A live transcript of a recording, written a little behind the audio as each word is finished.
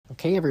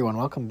Okay, everyone,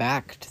 welcome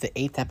back to the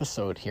 8th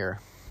episode here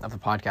of the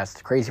podcast.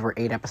 It's crazy, we're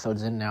 8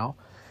 episodes in now.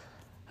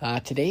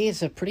 Today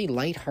is a pretty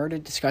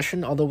lighthearted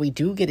discussion, although we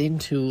do get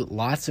into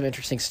lots of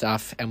interesting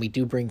stuff, and we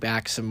do bring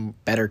back some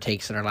better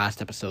takes in our last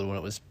episode when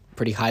it was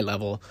pretty high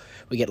level.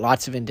 We get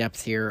lots of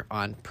in-depth here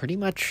on pretty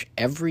much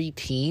every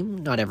team,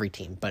 not every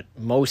team, but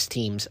most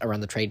teams around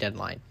the trade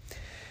deadline.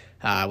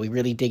 We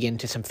really dig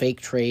into some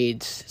fake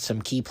trades,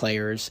 some key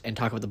players, and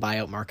talk about the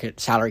buyout market,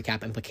 salary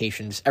cap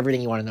implications,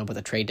 everything you want to know about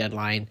the trade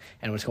deadline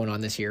and what's going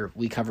on this year.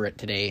 We cover it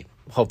today,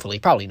 hopefully.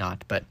 Probably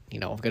not, but,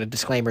 we've got a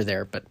disclaimer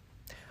there, but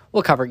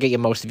we'll get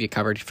most of you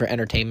covered for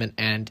entertainment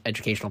and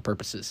educational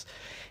purposes.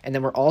 And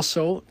then we're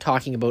also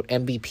talking about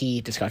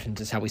MVP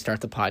discussions is how we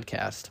start the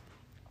podcast.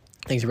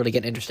 Things are really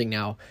getting interesting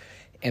now.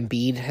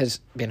 Embiid has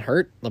been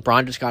hurt.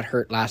 LeBron just got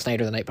hurt last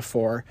night or the night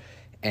before.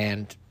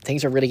 And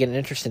things are really getting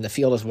interesting. The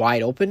field is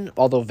wide open,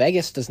 although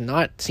Vegas does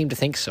not seem to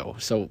think so.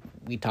 So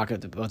we talk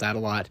about that a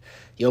lot.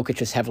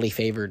 Jokic is heavily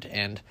favored,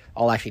 and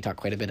I'll actually talk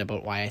quite a bit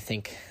about why I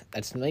think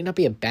that might not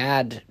be a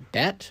bad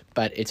bet,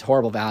 but it's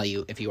horrible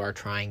value if you are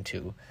trying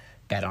to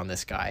bet on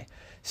this guy.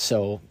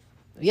 So,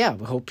 yeah,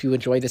 we hope you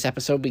enjoyed this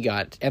episode. We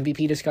got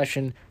MVP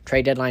discussion,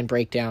 trade deadline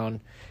breakdown,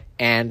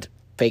 and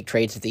fake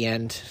trades at the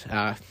end.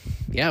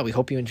 We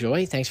hope you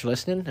enjoy. Thanks for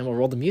listening, and we'll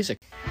roll the music.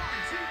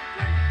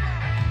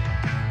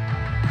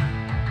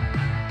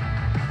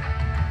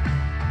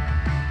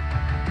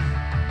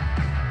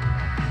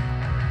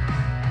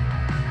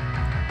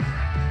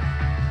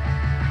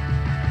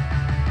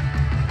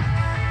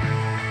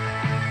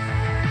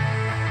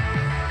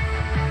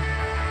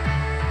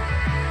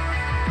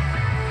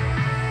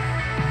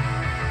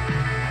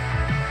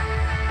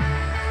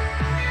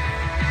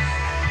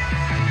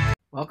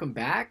 Welcome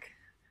back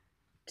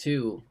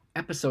to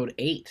episode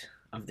 8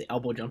 of the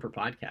Elbow Jumper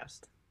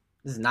podcast.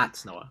 This is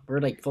nuts, Noah.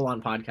 We're like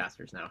full-on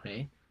podcasters now,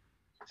 hey?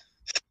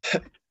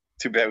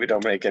 Too bad we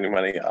don't make any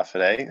money off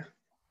it, eh?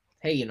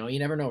 Hey, you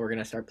never know. We're going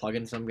to start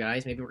plugging some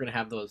guys. Maybe we're going to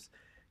have those.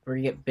 We're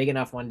going to get big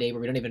enough one day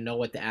where we don't even know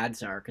what the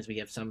ads are because we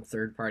have some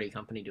third-party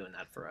company doing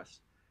that for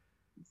us.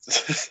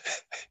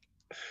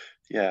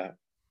 Yeah.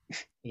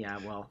 Yeah,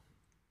 well.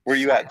 Where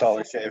you at,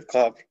 Dollar Shave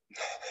Club?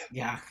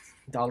 Yeah.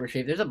 Dollar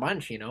Shave. There's a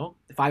bunch,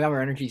 5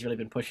 Hour Energy's really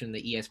been pushing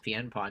the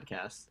ESPN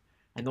podcast,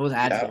 and those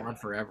ads go on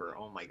forever.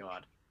 Oh my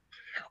god.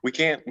 We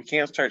can't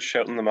start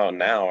shouting them out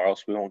now, or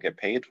else we won't get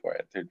paid for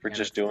it. We're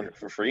just doing it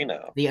for free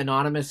now. The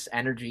anonymous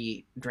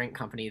energy drink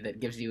company that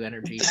gives you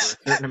energy for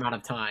a certain amount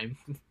of time.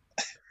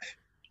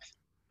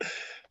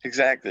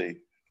 Exactly.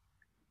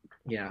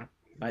 Yeah,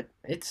 but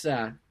it's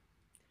I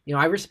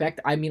respect.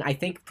 I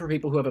think for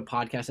people who have a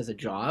podcast as a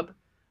job,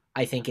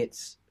 I think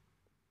it's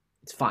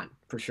fun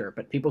for sure,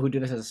 but people who do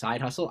this as a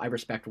side hustle, I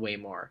respect way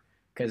more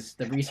because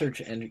the research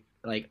and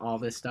like all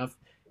this stuff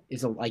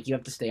is you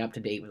have to stay up to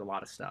date with a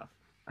lot of stuff.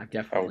 I'm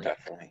definitely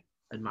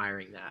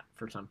admiring that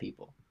for some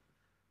people.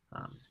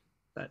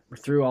 But we're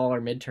through all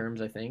our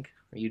midterms, I think.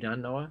 Are you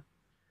done, Noah?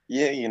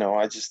 Yeah,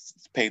 it's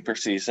paper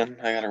season.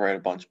 I got to write a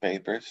bunch of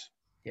papers.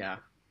 Yeah,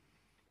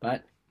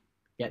 but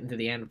getting to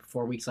the end,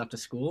 4 weeks left of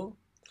school,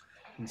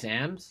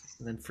 exams,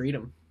 and then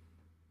freedom.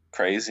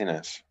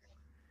 Craziness.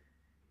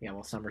 Yeah,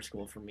 well, summer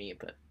school for me,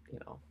 but, we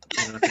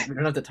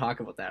don't have to talk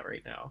about that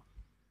right now.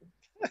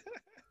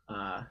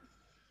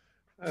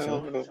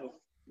 So,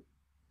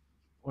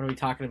 what are we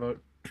talking about?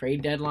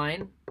 Trade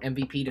deadline,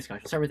 MVP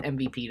discussion. Start with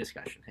MVP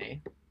discussion,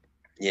 hey?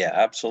 Yeah,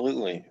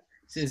 absolutely.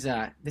 This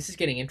is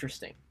getting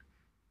interesting,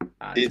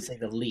 to say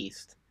the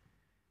least.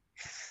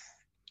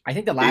 I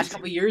think the last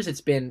couple of years, it's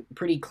been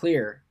pretty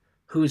clear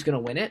who's going to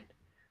win it,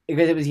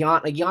 because it was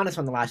Giannis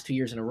won the last 2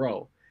 years in a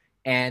row.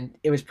 And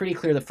it was pretty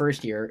clear the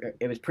first year,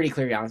 it was pretty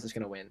clear Giannis was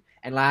going to win.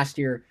 And last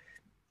year,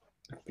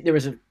 there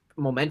was a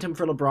momentum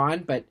for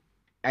LeBron, but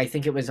I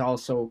think it was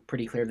also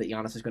pretty clear that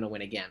Giannis is going to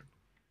win again.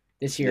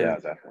 This year, yeah,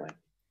 definitely.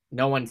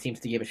 No one seems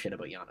to give a shit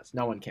about Giannis.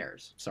 No one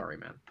cares. Sorry,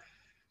 man.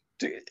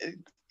 Dude,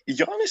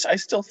 Giannis, I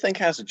still think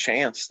has a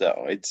chance,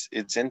 though.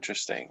 It's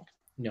interesting.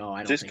 No,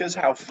 I don't. Just because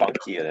how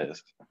funky it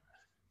is.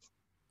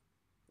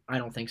 I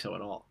don't think so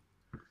at all.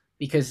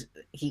 Because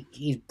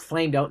he's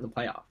flamed out in the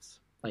playoffs,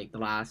 like the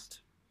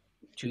last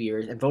 2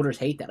 years, and voters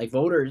hate that. Like,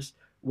 voters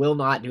will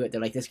not do it.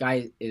 They're like, this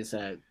guy is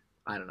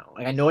I don't know.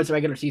 Like, I know it's a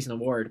regular season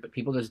award, but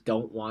people just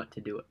don't want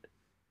to do it.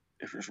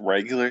 If it's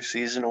regular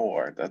season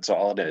award, that's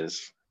all it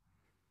is.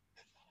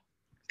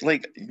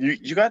 Like,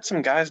 you got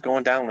some guys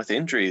going down with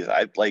injuries.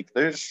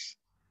 There's.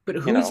 But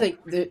who's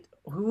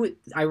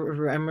I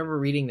remember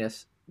reading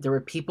this. There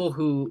were people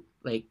who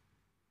the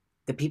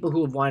people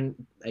who have won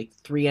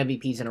 3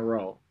 MVPs in a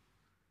row.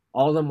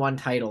 All of them won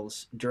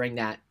titles during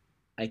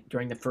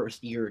the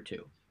first year or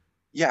two.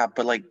 Yeah,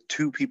 but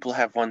 2 people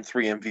have won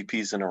 3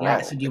 MVPs in a row. Yeah,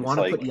 so do you want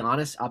to put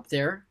Giannis up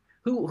there?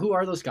 Who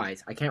are those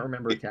guys? I can't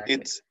remember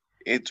exactly.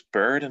 It's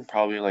Bird and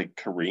probably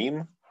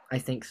Kareem. I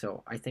think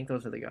so. I think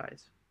those are the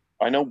guys.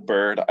 I know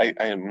Bird. I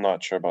am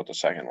not sure about the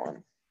second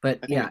one.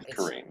 But yeah, it's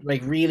Kareem.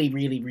 Really,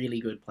 really, really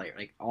good player,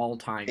 all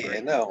time. Yeah,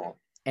 no.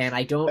 And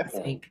I don't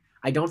think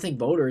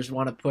voters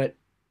want to put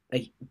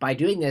by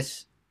doing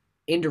this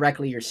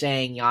indirectly. You're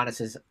saying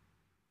Giannis is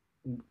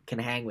can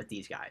hang with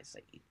these guys.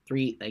 Like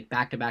three, like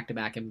back to back to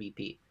back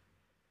MVP.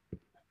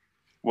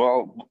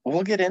 Well,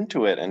 we'll get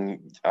into it,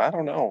 and I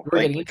don't know, We're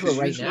like, getting into it because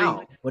right usually,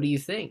 now. What do you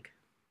think?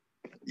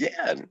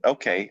 yeah,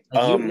 okay.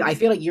 Like I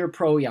feel like you're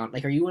pro Giannis.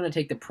 Like, are you going to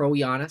take the pro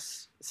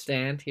Giannis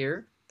stand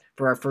here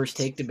for our first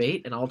take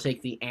debate, and I'll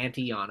take the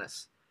anti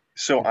Giannis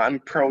So debate. I'm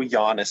pro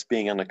Giannis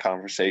being in the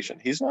conversation.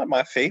 He's not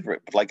my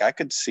favorite, but like I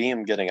could see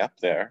him getting up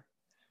there.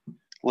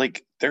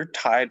 Like they're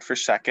tied for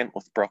second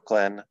with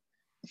Brooklyn.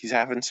 He's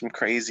having some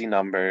crazy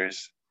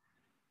numbers.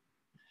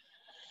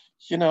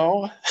 You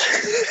know,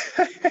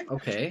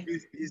 Okay,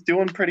 he's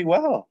doing pretty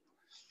well.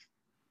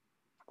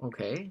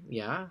 okay,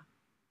 yeah.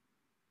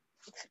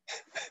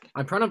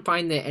 I'm trying to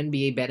find the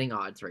NBA betting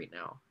odds right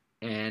now,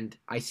 and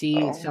I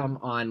see Oh, some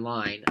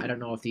online. I don't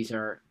know if these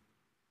are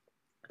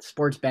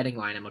sports betting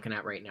line I'm looking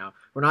at right now.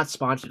 We're not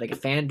sponsored. Like, a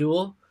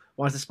FanDuel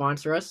wants to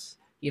sponsor us,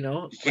 you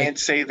like, can't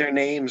say their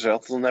names or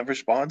else they'll never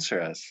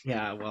sponsor us.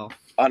 yeah, well,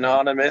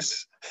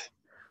 Anonymous, uh,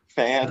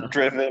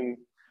 fan-driven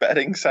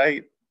betting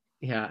site.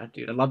 yeah,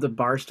 dude, I love the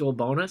Barstool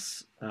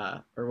bonus,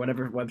 or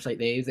whatever website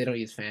they use. They don't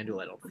use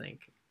FanDuel, I don't think.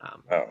 Oh,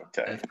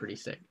 okay. That's pretty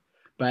sick.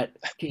 But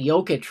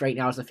Jokic right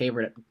now is the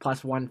favorite at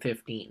plus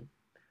 115.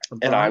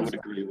 And I LeBron's would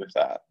agree with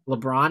that.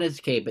 LeBron is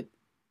okay, but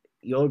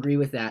you'll agree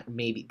with that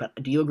maybe. But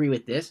do you agree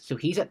with this? So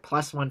he's at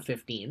plus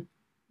 115.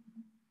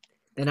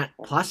 Then at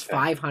plus Okay.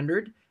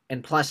 500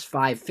 and plus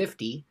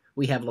 550,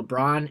 we have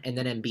LeBron and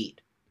then Embiid.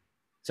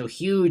 So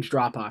huge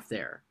drop off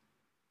there.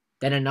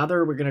 Then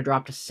another, we're going to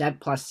drop to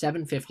plus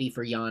 750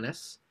 for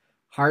Giannis.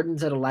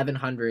 Harden's at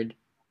 1100,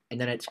 and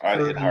then it's I'd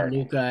hit Curry, Harden.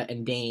 Luka,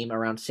 and Dame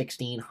around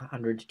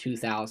 1600 to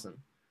 2000.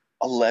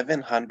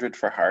 1,100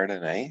 for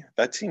Harden, eh?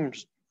 That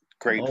seems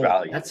great Oh,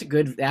 value. that's a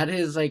good. That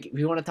is like, if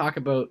you want to talk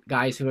about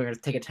guys who are going to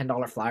take a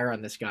 $10 flyer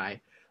on this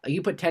guy, like,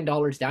 you put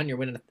 $10 down, you're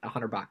winning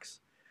 $100.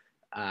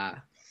 Uh,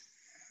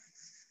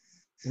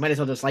 you might as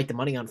well just light the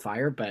money on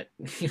fire, but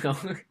you're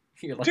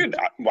like, Dude,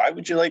 why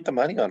would you light the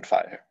money on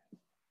fire?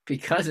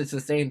 because it's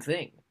the same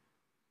thing.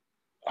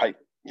 I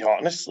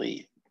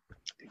honestly,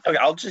 okay,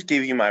 I'll just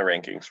give you my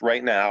rankings.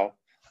 Right now,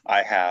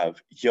 I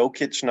have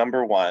Jokic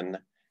number one,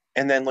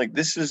 and then like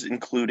this is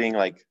including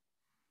like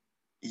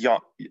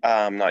not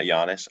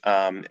Giannis,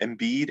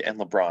 Embiid and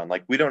LeBron.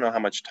 Like we don't know how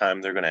much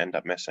time they're going to end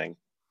up missing.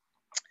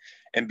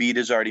 Embiid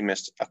has already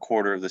missed a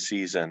quarter of the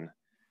season.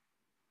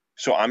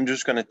 So I'm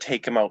just going to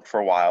take him out for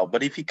a while.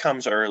 But if he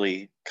comes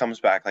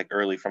back like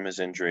early from his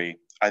injury,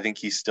 I think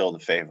he's still the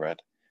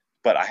favorite.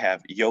 But I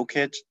have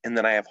Jokic, and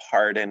then I have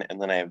Harden,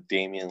 and then I have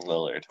Damian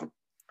Lillard.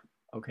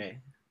 Okay,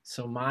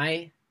 so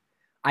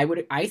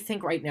I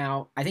think right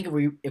now, I think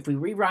if we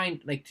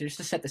rewind, like, just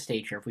to set the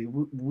stage here,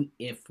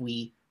 if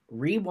we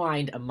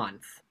rewind a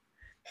month,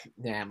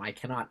 damn, I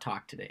cannot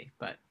talk today,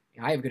 but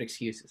I have good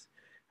excuses.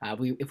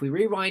 If we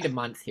rewind a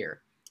month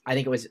here, I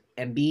think it was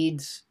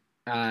Embiid's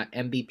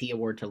MVP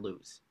award to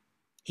lose.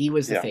 He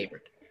was the Yeah.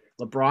 favorite.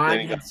 Then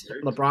he got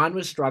hurt. LeBron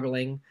was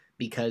struggling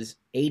because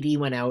AD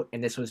went out,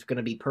 and this was going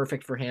to be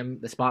perfect for him.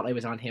 The spotlight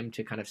was on him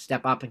to kind of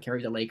step up and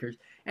carry the Lakers,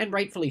 and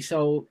rightfully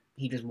so.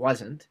 He just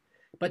wasn't.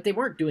 But they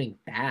weren't doing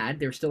bad.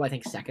 They were still, I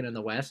think, second in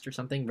the West or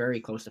something, very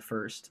close to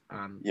first.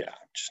 Yeah,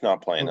 just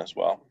not playing as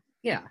well.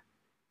 Yeah.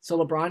 So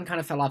LeBron kind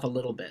of fell off a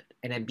little bit,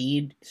 and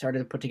Embiid started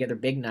to put together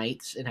big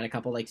nights and had a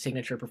couple like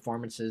signature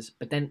performances.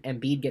 But then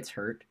Embiid gets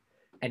hurt,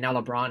 and now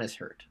LeBron is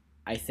hurt.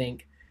 I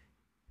think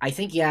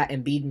yeah,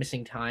 Embiid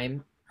missing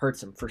time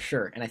hurts him for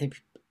sure. And I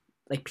think,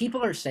 like,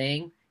 people are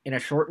saying in a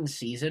shortened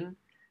season,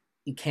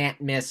 you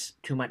can't miss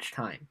too much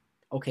time.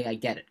 Okay, I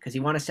get it, because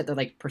you want to set the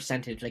like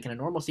percentage. Like, in a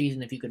normal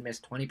season, if you could miss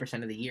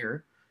 20% of the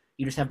year,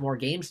 you just have more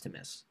games to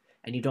miss,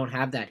 and you don't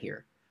have that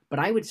here. But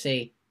I would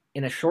say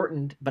in a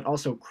shortened but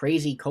also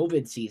crazy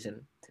COVID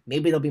season,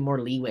 maybe there'll be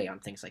more leeway on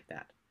things like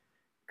that,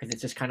 because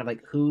it's just kind of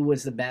like, who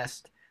was the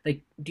best.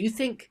 Like, do you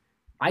think?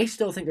 I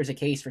still think there's a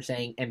case for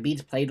saying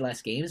Embiid's played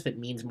less games, but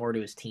means more to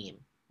his team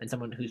than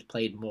someone who's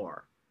played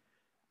more.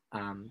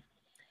 Um,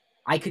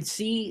 I could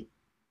see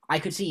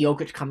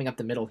Jokic coming up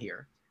the middle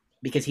here,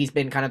 because he's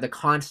been kind of the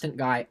constant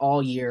guy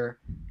all year,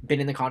 been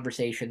in the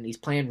conversation. He's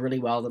playing really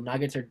well. The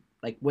Nuggets are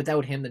like,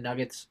 without him, the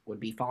Nuggets would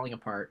be falling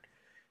apart.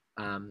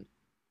 Um,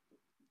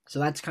 so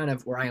that's kind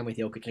of where I am with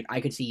Jokic. Like,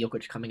 I could see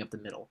Jokic coming up the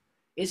middle.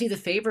 Is he the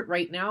favorite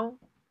right now?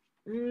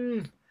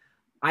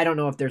 I don't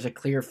know if there's a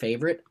clear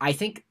favorite. I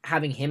think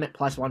having him at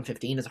plus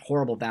 115 is a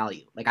horrible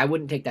value. Like, I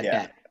wouldn't take that Yeah,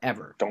 bet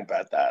ever. don't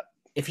bet that.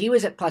 If he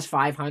was at plus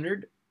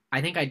 500,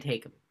 I think I'd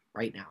take him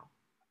right now.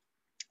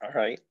 All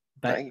right,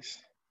 But nice.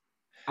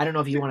 I don't know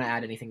if you want to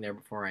add anything there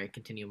before I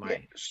continue Yeah.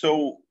 my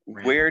So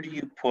rant. where do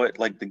you put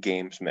like the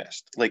games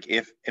missed? Like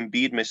if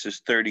Embiid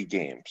misses 30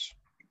 games,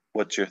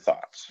 what's your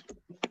thoughts?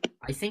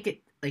 I think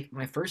it, like,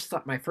 my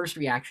first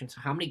reaction. So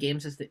how many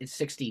games is it's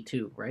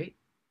 62, right?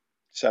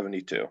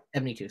 72.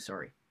 72.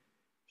 Sorry,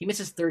 he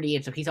misses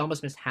 38, so he's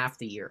almost missed half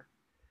the year.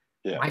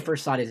 Yeah. My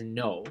first thought is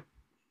no,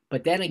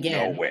 but then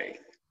again, No way.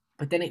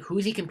 but then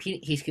who's he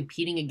competing? He's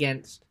competing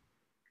against.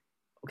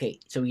 Okay,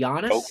 so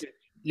Giannis, Jokic,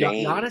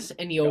 Dame, Giannis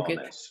and Jokic.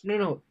 Giannis.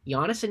 No,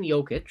 Giannis and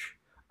Jokic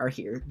are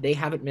here. They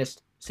haven't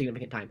missed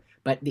significant time.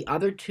 But the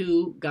other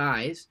two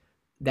guys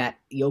that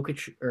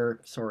Jokic,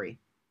 or sorry,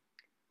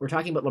 we're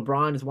talking about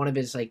LeBron as one of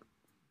his like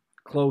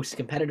close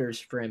competitors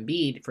for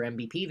Embiid for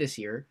MVP this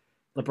year.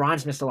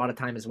 LeBron's missed a lot of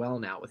time as well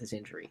now with his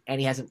injury,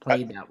 and he hasn't I,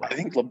 played that I well.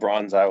 think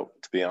LeBron's out,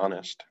 to be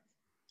honest.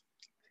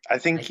 I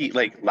think I he think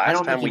like I last don't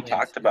think time he we wins.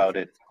 talked about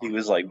it, he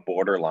was like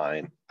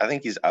borderline. I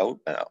think he's out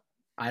now.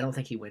 I don't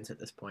think he wins at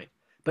this point.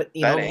 But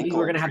That maybe we're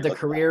ankle gonna have injury the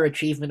looked bad. career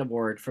achievement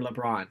award for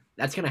LeBron.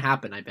 That's gonna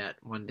happen, I bet,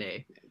 one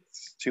day.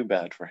 It's too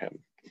bad for him.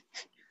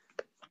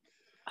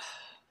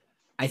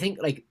 I think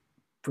like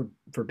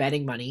for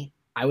betting money,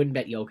 I wouldn't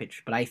bet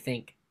Jokic, but I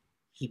think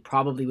he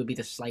probably would be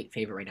the slight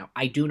favorite right now.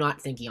 I do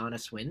not think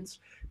Giannis wins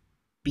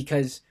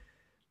because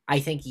I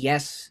think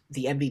yes,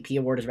 the MVP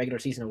award is a regular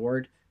season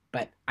award,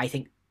 but I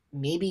think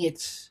maybe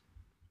it's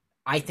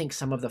I think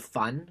some of the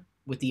fun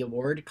with the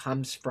award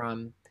comes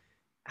from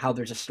how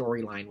there's a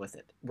storyline with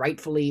it,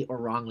 rightfully or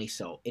wrongly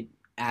so. It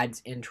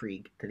adds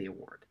intrigue to the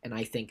award, and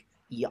I think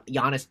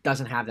Giannis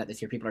doesn't have that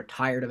this year. People are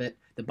tired of it.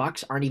 The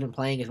Bucks aren't even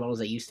playing as well as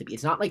they used to be.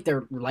 It's not like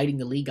they're lighting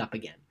the league up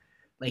again.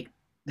 Like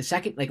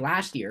like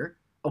last year,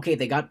 okay,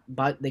 they got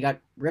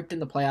ripped in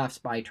the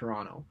playoffs by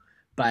Toronto,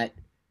 but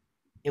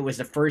it was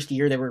the first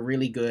year they were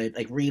really good,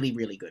 like really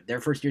really good.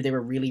 Their first year they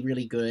were really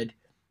really good.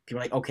 People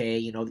were like, okay,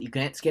 you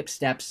can't skip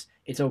steps.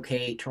 It's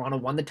okay. Toronto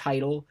won the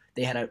title.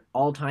 They had an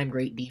all-time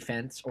great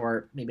defense,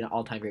 or maybe not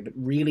all-time great, but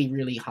really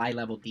really high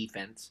level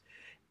defense.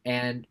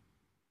 And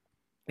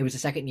it was the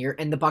second year,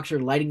 and the Bucks are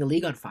lighting the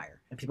league on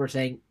fire. And people are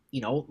saying,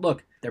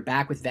 look, they're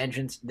back with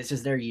vengeance. This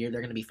is their year.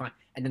 They're going to be fine.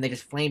 And then they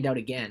just flamed out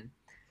again.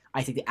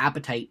 I think the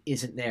appetite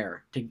isn't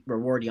there to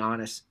reward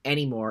Giannis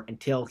anymore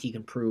until he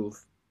can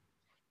prove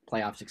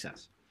playoff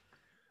success.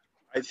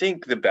 I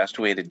think the best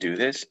way to do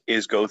this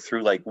is go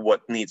through like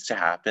what needs to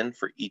happen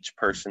for each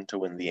person to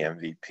win the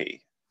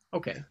MVP.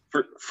 Okay.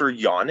 For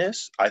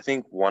Giannis, I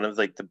think one of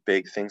like the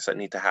big things that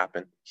need to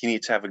happen, he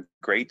needs to have a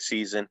great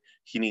season.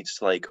 He needs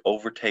to like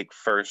overtake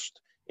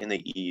first in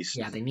the East.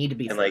 Yeah, they need to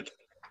be And first.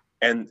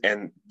 like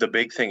and the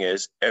big thing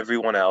is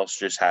everyone else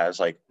just has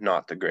like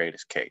not the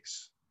greatest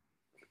case.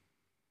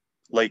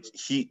 Like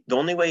the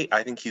only way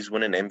I think he's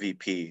winning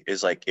MVP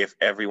is like if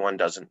everyone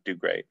doesn't do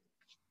great.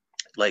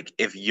 Like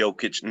if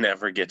Jokic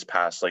never gets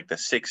past like the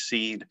 6th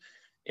seed,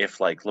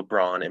 if like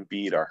LeBron and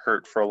Embiid are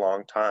hurt for a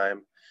long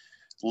time,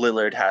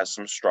 Lillard has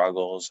some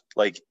struggles.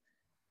 Like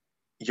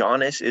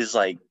Giannis is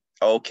like,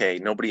 okay,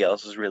 nobody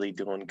else is really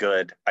doing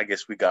good. I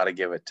guess we got to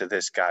give it to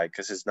this guy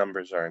because his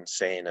numbers are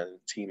insane and the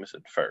team is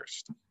at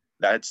first.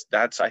 That's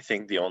I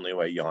think the only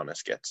way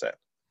Giannis gets it.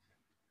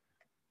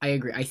 I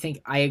agree.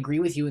 I agree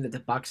with you in that the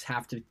Bucks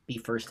have to be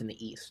first in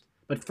the East.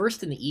 But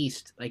first in the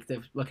East, like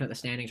looking at the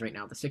standings right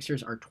now, the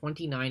Sixers are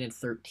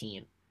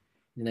 29-13,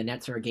 and the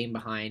Nets are a game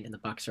behind, and the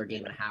Bucks are a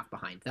game and a half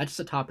behind. That's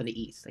the top of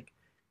the East. Like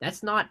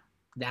that's not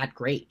that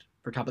great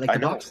for top. Like the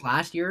Bucks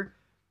last year,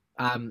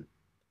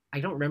 I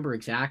don't remember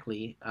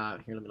exactly.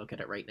 Here, let me look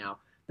at it right now.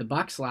 The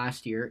Bucks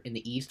last year in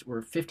the East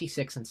were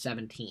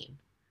 56-17.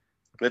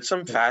 That's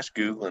some fast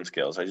Googling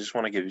skills. I just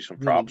want to give you some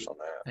Really props on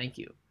that. Thank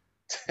you.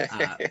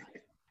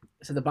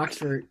 So the Bucks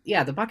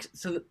the Bucks.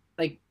 So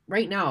like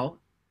right now,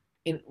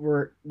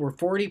 we're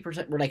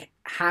 40%. We're like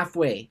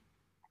halfway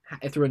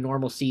through a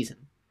normal season,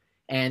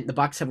 and the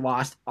Bucks have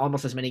lost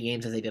almost as many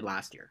games as they did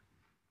last year,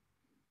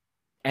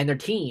 and their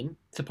team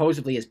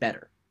supposedly is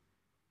better.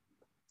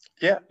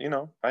 Yeah,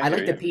 I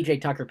like the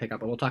PJ Tucker pickup,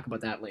 but we'll talk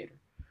about that later.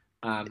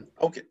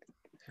 Okay.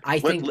 I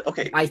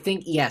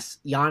think yes,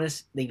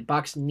 Giannis. The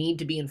Bucks need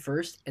to be in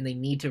first, and they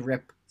need to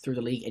rip through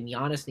the league, and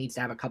Giannis needs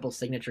to have a couple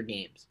signature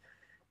games,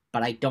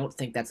 but I don't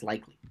think that's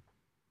likely.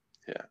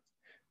 Yeah.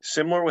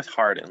 Similar with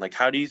Harden. Like,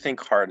 how do you think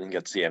Harden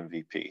gets the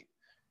MVP?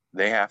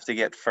 They have to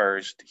get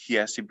first. He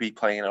has to be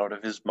playing out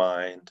of his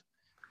mind.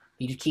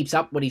 He just keeps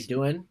up what he's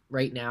doing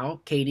right now.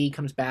 KD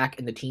comes back,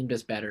 and the team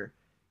does better.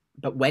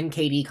 But when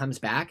KD comes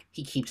back,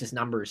 he keeps his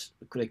numbers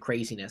like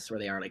craziness where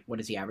they are. Like, what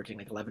is he averaging?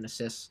 Like 11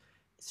 assists,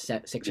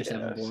 6 or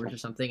 7 boards or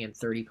something, and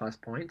 30-plus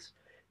points.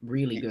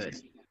 Really good.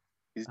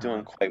 He's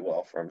doing quite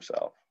well for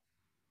himself.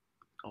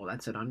 Oh,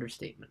 that's an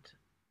understatement,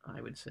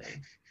 I would say.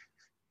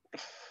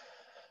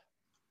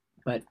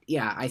 But,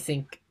 yeah, I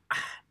think...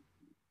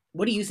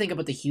 What do you think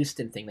about the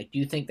Houston thing? Like, do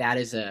you think that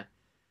is I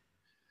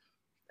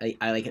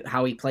like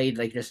how he played,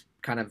 like, just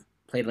kind of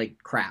played like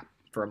crap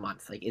for a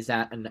month? Like, is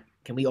that...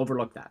 Can we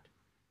overlook that?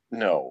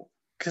 No,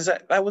 because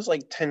that was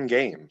like 10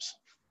 games.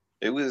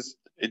 It's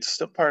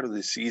still part of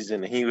the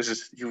season. He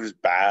was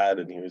bad,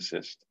 and he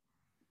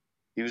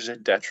was a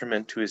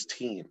detriment to his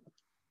team,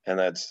 and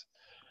that's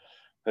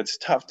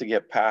tough to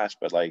get past.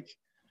 But like,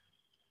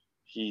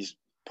 he's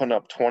putting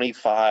up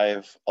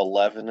 25,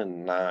 11,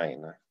 and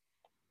 9,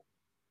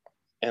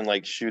 and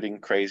like shooting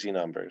crazy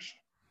numbers.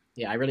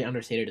 Yeah, I really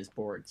understated his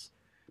boards,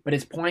 but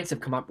his points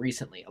have come up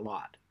recently a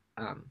lot.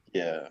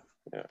 Yeah.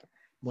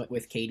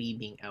 With KD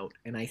being out,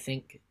 and I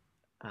think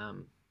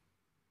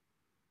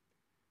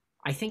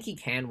he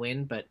can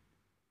win, but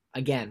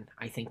again,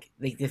 I think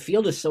the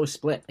field is so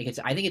split. Like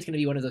I think it's going to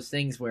be one of those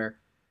things where,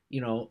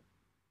 there's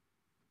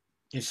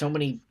so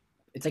many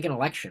it's like an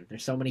election.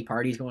 There's so many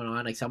parties going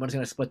on. Like someone's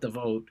going to split the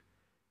vote,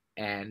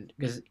 and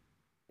because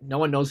no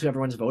one knows who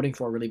everyone's voting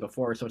for really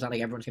before, so it's not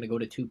like everyone's going to go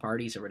to two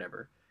parties or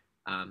whatever.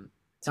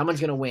 Someone's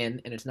going to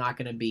win, and it's not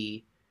going to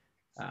be.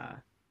 I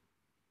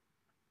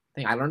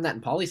learned that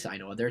in poli sci. I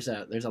know there's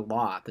a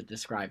law that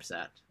describes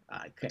that.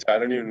 I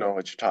don't even know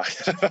what you're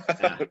talking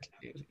about.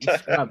 You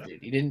scrubbed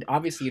it. You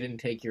didn't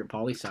take your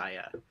poli sci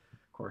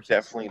courses.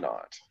 Definitely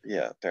not.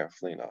 Yeah,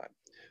 definitely not.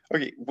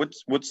 Okay,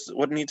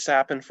 what needs to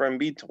happen for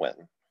Embiid to win?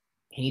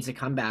 He needs to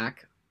come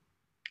back,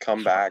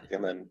 and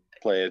then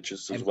play it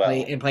just as well.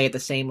 Play at the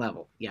same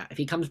level. Yeah, if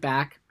he comes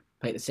back,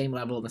 play at the same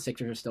level, and the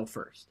Sixers are still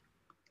first.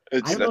 I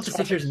don't know if the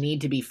Sixers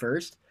need to be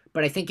first,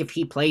 but I think if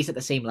he plays at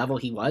the same level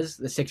he was,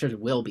 the Sixers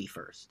will be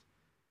first.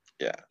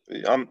 Yeah,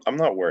 I'm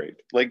not worried.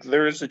 Like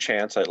there is a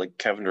chance that like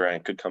Kevin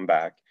Durant could come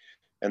back,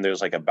 and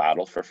there's like a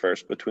battle for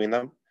first between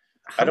them.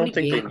 I don't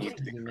think they need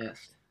to be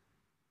missed.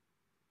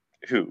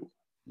 Who?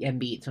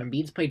 Embiid. So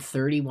Embiid's played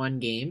 31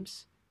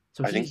 games.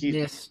 So he's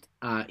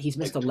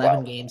missed 11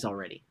 12. games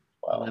already.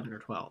 12. 11 or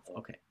 12.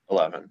 Okay.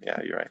 11.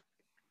 Yeah, you're right.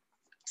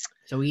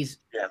 So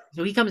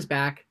he comes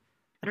back.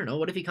 I don't know.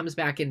 What if he comes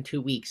back in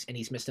 2 weeks and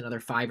he's missed another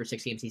 5 or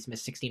 6 games? He's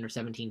missed 16 or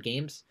 17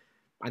 games.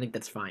 I think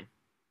that's fine.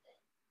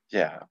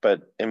 Yeah,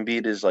 but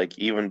Embiid is like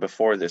even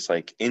before this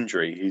like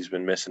injury, he's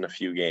been missing a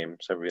few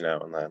games every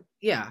now and then.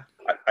 Yeah.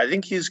 I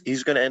think he's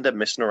going to end up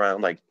missing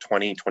around like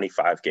 20,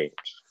 25 games.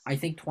 I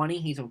think 20,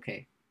 he's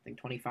okay. I think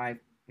 25,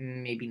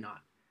 maybe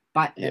not.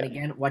 But then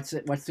again, what's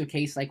the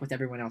case like with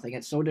everyone else? They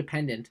get so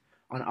dependent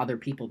on other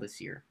people this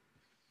year.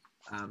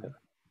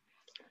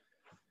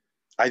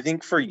 I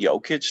think for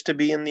Jokic to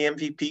be in the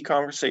MVP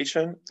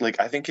conversation, like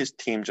I think his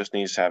team just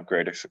needs to have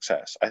greater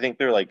success. I think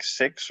they're like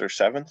 6th or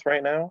 7th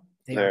right now.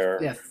 They're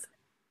 5th.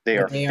 They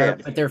are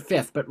 5th. But they're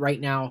 5th. But right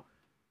now,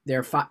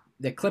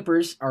 the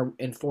Clippers are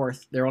in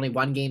 4th. They're only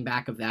 1 game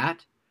back of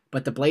that.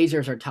 But the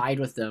Blazers are tied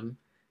with them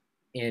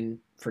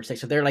for 6th.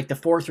 So they're like the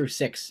 4th through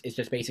 6th is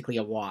just basically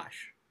a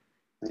wash.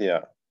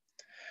 Yeah.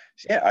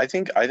 Yeah, I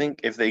think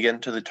if they get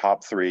into the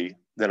top 3,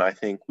 then I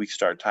think we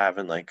start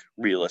having like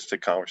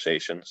realistic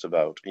conversations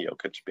about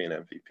Jokic being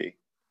MVP.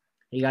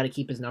 You got to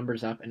keep his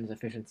numbers up and his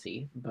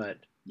efficiency, but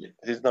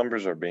his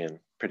numbers are being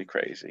pretty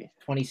crazy.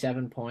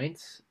 27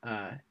 points,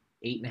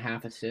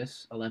 8.5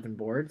 assists, 11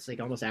 boards,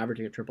 like almost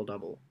averaging a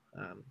triple-double.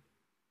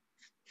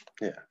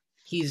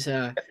 He's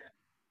I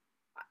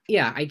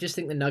just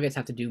think the Nuggets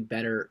have to do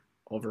better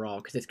overall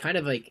because it's kind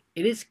of like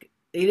it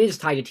is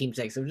tied to team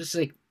success. So just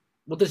like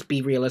we'll just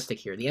be realistic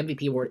here. The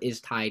MVP award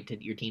is tied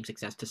to your team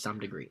success to some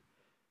degree.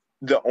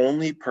 The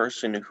only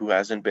person who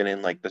hasn't been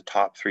in like the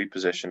top 3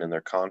 position in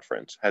their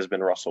conference has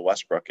been Russell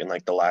Westbrook in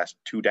like the last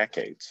 2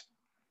 decades.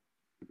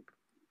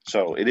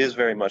 So it is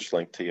very much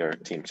linked to your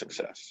team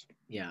success.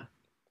 Yeah.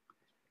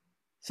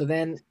 So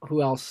then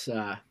who else?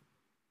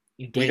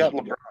 We got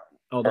LeBron.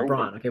 Oh,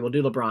 LeBron. Okay, we'll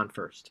do LeBron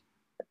first.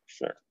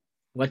 Sure.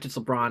 What does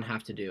LeBron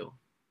have to do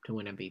to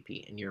win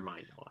MVP in your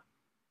mind, Noah?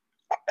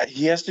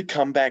 He has to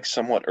come back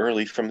somewhat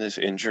early from this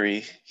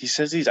injury. He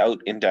says he's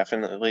out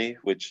indefinitely,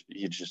 which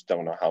you just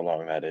don't know how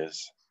long that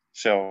is.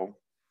 So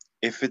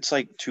if it's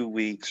like 2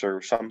 weeks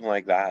or something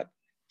like that,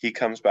 he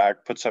comes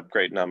back, puts up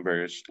great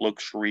numbers,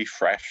 looks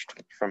refreshed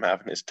from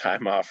having his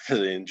time off for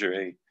the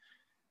injury,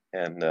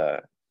 and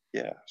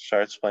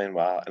starts playing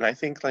well. And I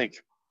think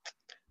like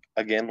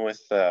again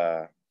with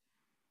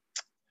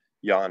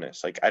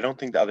Giannis, like I don't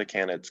think the other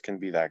candidates can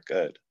be that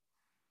good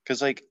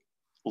because like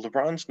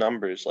LeBron's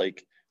numbers,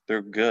 like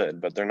they're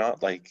good, but they're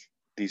not like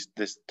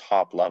this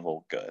top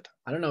level good.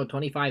 I don't know.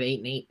 25, 8,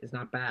 and 8 is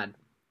not bad.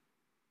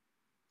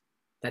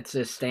 That's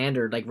a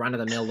standard like run of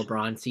the mill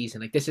LeBron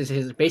season. Like this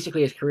is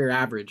basically his career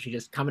average. He's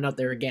just coming out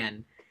there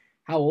again.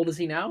 How old is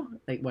he now?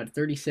 Like what?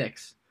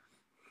 36.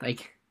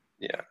 Like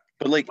yeah.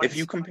 But like if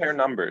you compare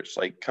numbers,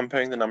 like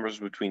comparing the numbers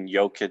between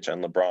Jokic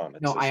and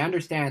LeBron. No, I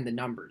understand the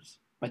numbers,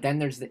 but then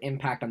there's the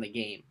impact on the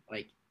game.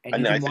 Like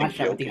and you can watch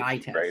that with the eye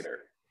test. Greater.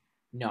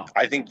 No.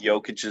 I think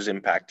Jokic's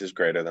impact is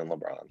greater than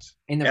LeBron's.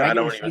 In the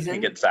regular season, I don't even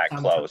think it's that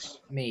close.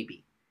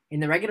 Maybe.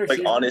 In the regular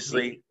season. Like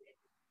honestly,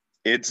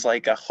 it's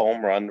like a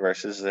home run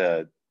versus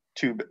a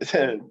two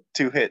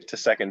hit to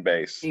second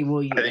base.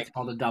 Well, it's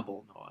called a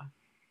double, Noah.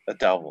 A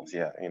double,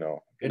 yeah, you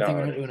know. Good thing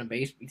we're not doing a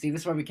base. See,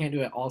 this is why we can't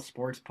do an all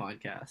sports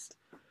podcast.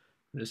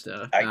 Just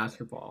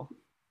basketball.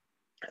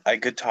 I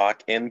could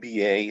talk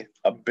NBA,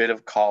 a bit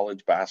of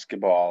college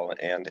basketball,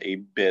 and a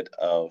bit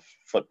of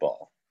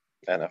football,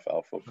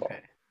 NFL football.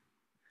 Okay.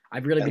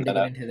 I've really been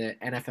digging into the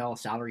NFL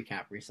salary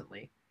cap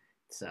recently.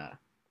 It's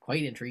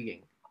quite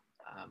intriguing.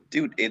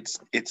 Dude, it's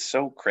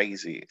so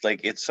crazy.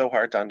 Like it's so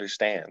hard to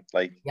understand.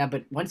 Like yeah,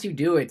 but once you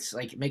do, it's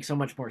like it makes so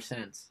much more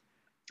sense.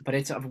 But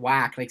it's a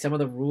whack. Like some of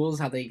the rules,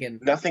 how they can.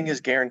 Nothing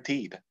is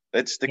guaranteed.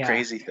 That's the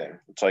crazy thing.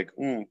 It's like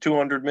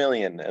 200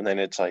 million, and then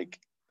it's like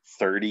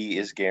 30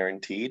 is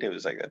guaranteed. It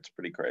was like that's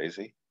pretty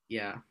crazy.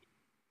 Yeah.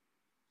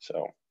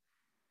 So.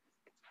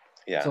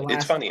 Yeah,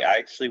 it's funny. I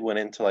actually went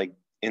into like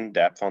in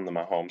depth on the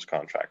Mahomes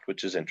contract,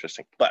 which is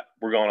interesting. But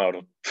we're going out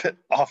of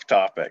off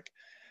topic.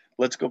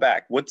 Let's go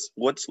back. What's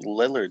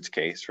Lillard's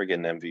case for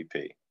getting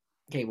MVP?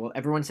 Okay, well,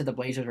 everyone said the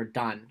Blazers are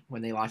done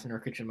when they lost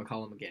Nurkic and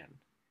McCollum again.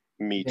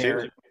 Me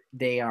too.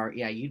 They are.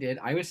 Yeah, you did.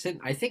 I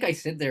think I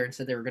stood there and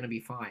said they were going to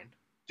be fine.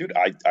 Dude,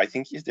 I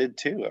think you did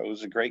too. It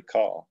was a great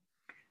call.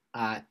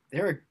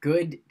 They're a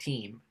good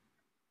team.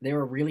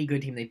 They're a really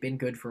good team. They've been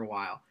good for a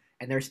while,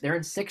 and they're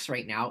in six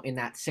right now in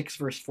that 6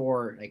 versus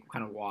 4 like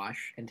kind of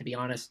wash. And to be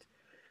honest,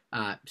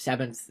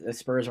 seventh, the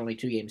Spurs are only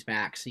 2 games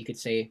back, so you could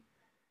say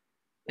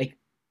like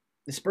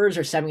the Spurs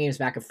are 7 games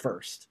back of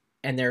first,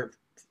 and they're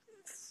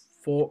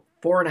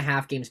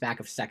 4.5 games back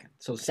of second.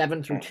 So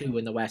 7 through 2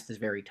 in the West is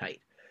very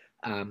tight.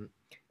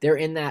 They're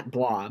in that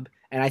blob,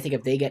 and I think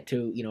if they get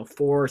to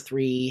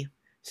 4-3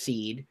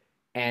 seed,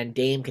 and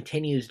Dame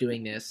continues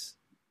doing this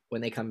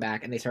when they come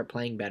back and they start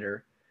playing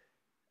better,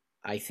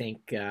 I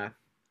think there's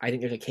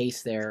a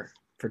case there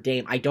for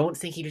Dame. I don't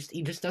think he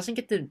just doesn't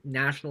get the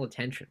national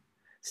attention.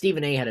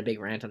 Stephen A. had a big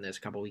rant on this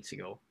a couple weeks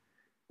ago.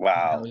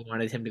 How Wow. he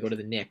wanted him to go to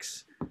the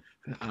Knicks.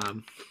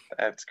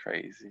 That's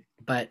crazy.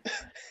 But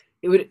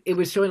it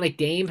was showing like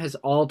Dame has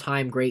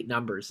all-time great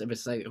numbers. It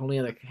was like only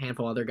a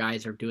handful of other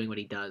guys are doing what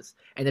he does.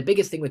 And the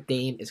biggest thing with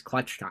Dame is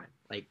clutch time.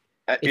 Like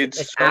it's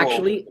so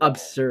actually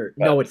absurd.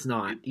 No, it's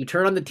not. You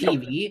turn on the No.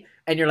 TV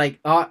and you're like,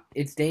 oh,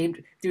 it's Dame.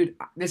 Dude,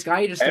 this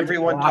guy just starts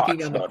Everyone walking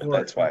talks on the about it. court.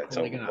 That's why it's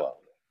holding it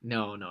up.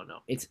 overblown. No.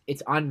 It's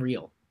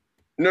unreal.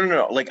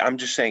 No. Like I'm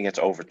just saying it's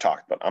over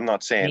talked, but I'm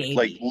not saying Maybe.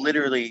 like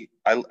literally.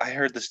 I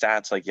heard the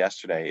stats like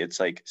yesterday. It's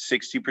like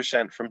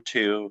 60% from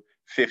 2,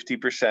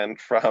 50%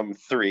 from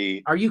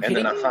 3, Are you and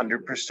then kidding me?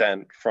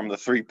 100% from the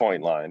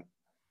 3-point line.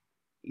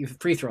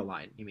 Free throw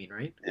line, you mean,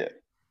 right? Yeah.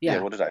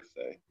 Yeah. What did I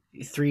say?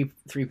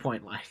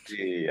 3-point line.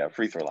 Yeah,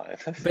 free throw line.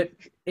 But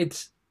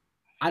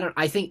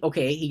I think,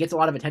 okay, he gets a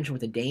lot of attention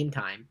with the Dame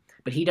time,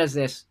 but he does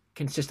this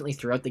consistently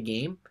throughout the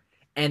game.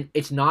 And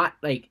it's not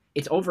like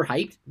it's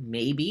overhyped,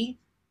 maybe,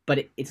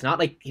 but it's not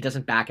like he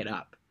doesn't back it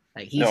up.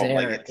 Like he's No,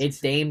 there. like it's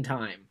Dame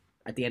time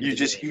at the end you of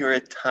the just game. hear a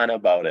ton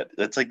about it.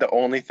 That's like the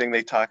only thing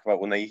they talk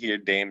about when they hear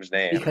Dame's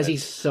name. Because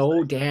he's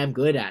so damn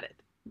good at it.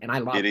 And I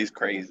love it. It is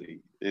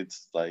crazy.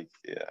 It's like,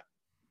 yeah,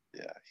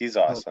 he's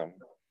awesome.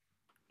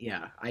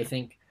 Yeah, I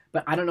think,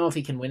 but I don't know if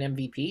he can win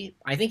MVP.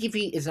 I think if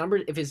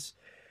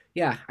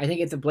I think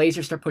if the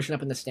Blazers start pushing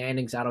up in the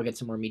standings, that'll get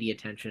some more media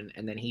attention,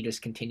 and then he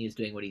just continues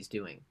doing what he's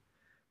doing.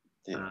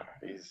 Yeah,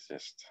 it's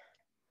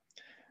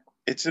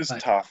just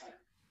tough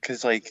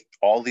because like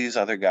all these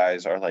other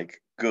guys are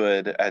like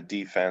good at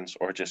defense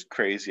or just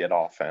crazy at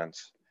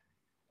offense,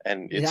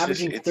 and He's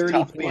averaging it's 30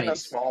 tough being a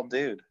points. small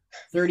dude.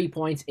 30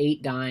 points,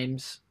 8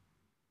 dimes,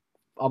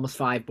 almost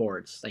 5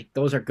 boards. Like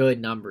those are good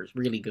numbers,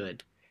 really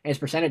good. And his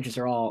percentages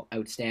are all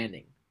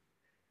outstanding.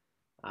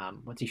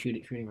 What's he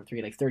shooting from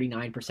 3? Like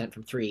 39%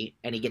 from 3,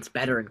 and he gets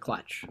better in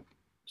clutch.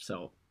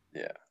 So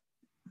yeah,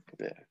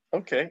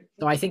 okay.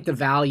 So I think the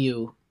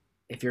value,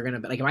 if you're gonna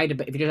like, if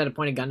you just had to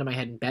point a gun to my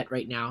head and bet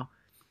right now,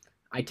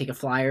 I'd take a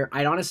flyer.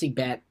 I'd honestly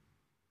bet.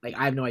 Like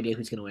I have no idea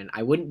who's gonna win.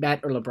 I wouldn't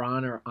bet or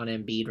LeBron or on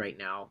Embiid right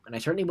now, and I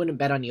certainly wouldn't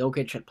bet on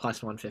Jokic at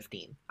plus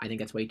 115. I think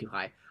that's way too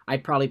high.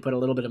 I'd probably put a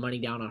little bit of money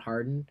down on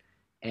Harden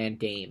and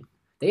Dame.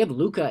 They have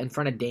Luka in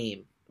front of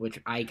Dame, which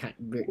I kind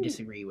of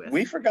disagree with.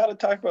 We forgot to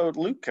talk about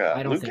Luka.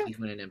 I don't think he's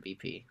winning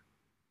MVP.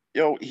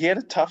 Yo, he had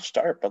a tough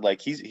start, but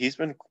like he's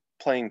been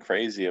playing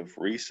crazy of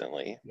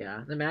recently.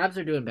 Yeah, the Mavs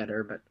are doing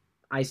better, but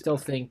I still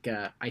think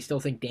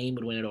Dame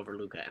would win it over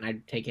Luka, and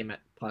I'd take him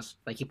at plus.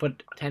 Like you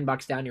put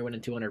 $10 down, you're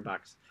winning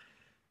 $200.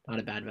 Not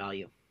a bad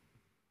value.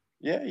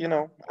 Yeah,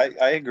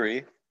 I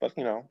agree, but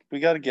we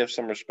got to give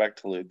some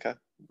respect to Luka.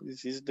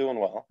 He's doing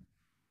well.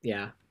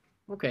 Yeah.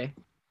 Okay.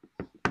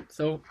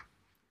 So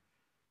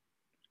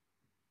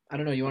I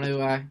don't know. You want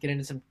to get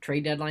into some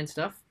trade deadline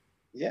stuff?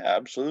 Yeah,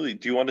 absolutely.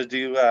 Do you want to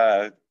do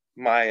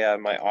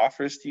my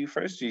offers to you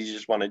first, or you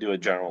just want to do a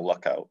general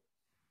lookout?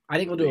 I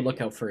think we'll do a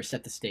lookout first.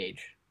 Set the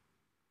stage.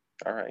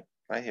 All right,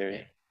 I hear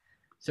you.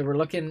 So we're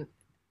looking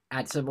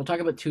at some. We'll talk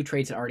about 2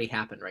 trades that already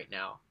happened right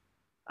now.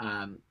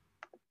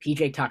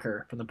 PJ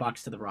Tucker from the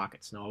Bucks to the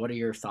Rockets. Noah, what are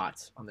your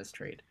thoughts on this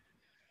trade?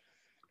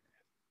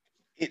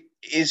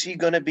 Is he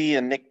going to be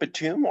a Nick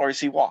Batum or is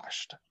he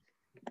washed?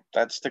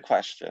 That's the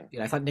question.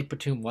 Yeah, I thought Nick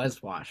Batum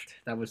was washed.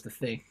 That was the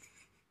thing.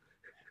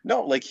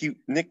 No, like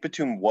Nick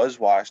Batum was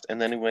washed,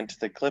 and then he went to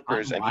the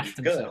Clippers, and he's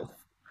good.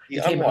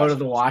 He came out of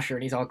the washer,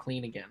 and he's all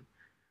clean again.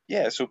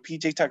 Yeah, so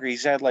PJ Tucker,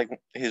 he's had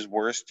like his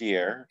worst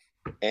year,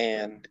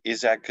 and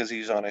is that because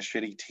he's on a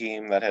shitty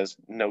team that has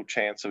no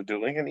chance of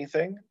doing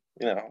anything?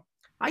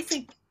 I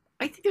think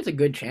there's a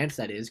good chance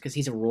that is because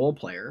he's a role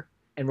player,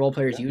 and role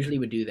players usually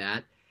would do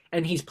that.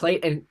 And he's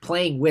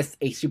playing with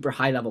a super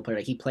high level player.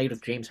 Like he played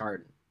with James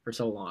Harden for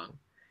so long,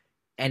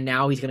 and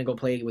now he's gonna go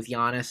play with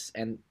Giannis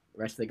and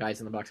the rest of the guys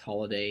in the Bucks,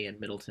 Holiday and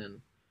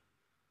Middleton.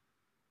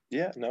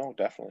 Yeah, no,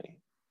 definitely.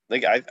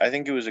 Like I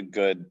think it was a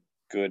good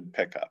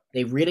pickup.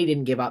 They really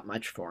didn't give up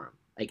much for him,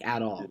 like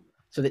at all.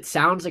 So that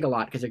sounds like a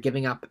lot because they're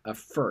giving up a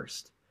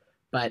first,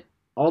 but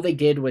all they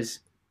did was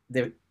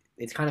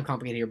it's kind of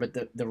complicated here,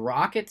 but the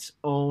Rockets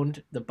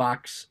owned the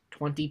Bucks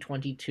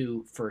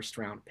 2022 first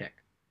round pick,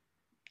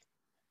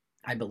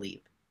 I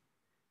believe.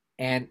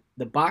 And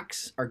the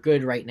Bucks are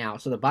good right now.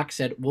 So the Bucks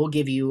said, "We'll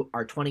give you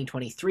our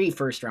 2023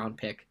 first round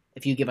pick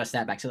if you give us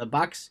that back." So the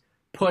Bucks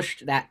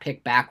pushed that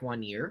pick back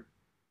 1 year,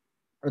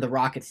 or the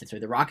Rockets did. So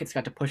the Rockets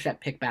got to push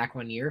that pick back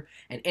 1 year,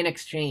 and in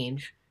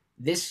exchange,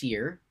 this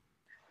year,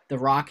 the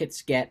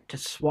Rockets get to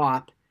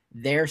swap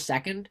their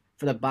second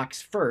for the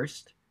Bucks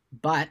first.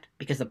 But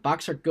because the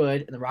Bucks are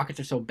good and the Rockets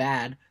are so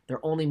bad,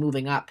 they're only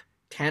moving up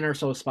 10 or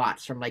so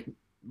spots from like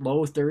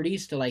low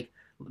 30s to like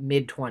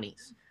mid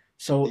 20s.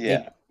 So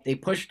Yeah. they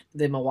pushed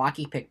the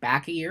Milwaukee pick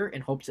back a year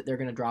in hopes that they're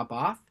going to drop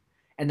off,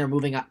 and they're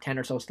moving up 10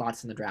 or so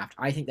slots in the draft.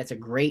 I think that's a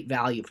great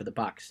value for the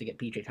Bucks to get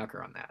PJ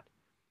Tucker on that.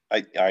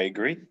 I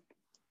agree.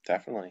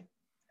 Definitely.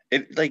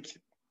 It like,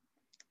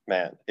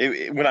 man,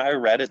 when I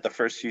read it the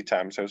first few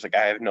times, I was like,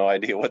 I have no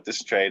idea what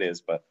this trade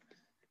is, but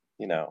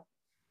you know,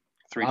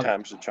 three Love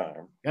times it. the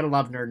charm. Gotta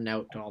love nerding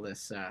out to all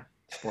this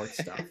sports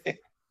stuff.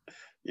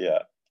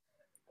 Yeah.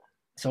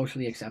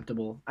 Socially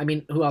acceptable. I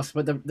mean, who else?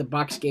 But the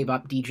Bucks gave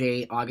up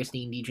DJ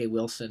Augustine, DJ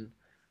Wilson.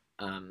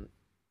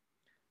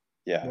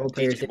 Yeah. Role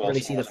players DJ didn't really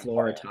Wilson see the wasn't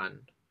floor a playing.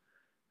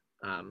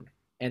 ton.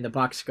 And the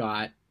Bucks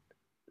got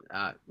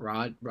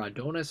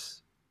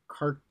Rodonis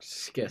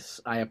Karskis.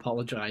 I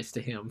apologize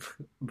to him,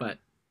 but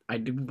I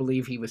do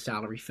believe he was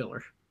salary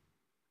filler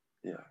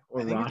Yeah.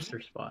 or I think roster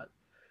spot.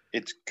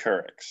 it's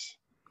Kurix.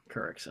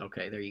 Kurix.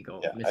 Okay, there you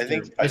go. Yeah. Mr. I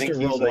think Mr. he's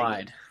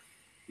Worldwide. like,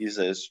 he's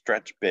a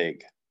stretch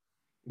big.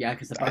 Yeah,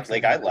 because the Bucks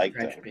I liked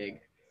stretch him.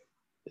 big.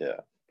 Yeah.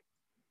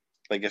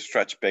 Like a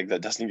stretch big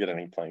that doesn't get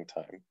any playing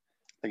time.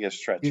 Like a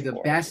stretch Dude, the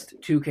four. best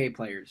 2K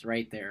players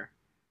right there.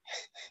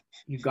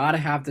 You got to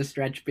have the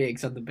stretch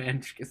bigs on the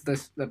bench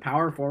because the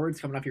power forwards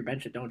coming off your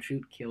bench that don't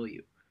shoot kill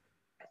you.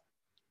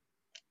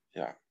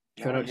 Yeah.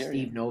 Shout out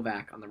Steve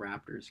Novak on the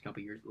Raptors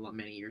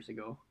many years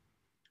ago.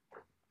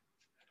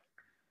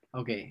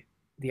 Okay,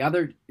 you have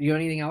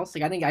anything else?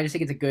 Like I just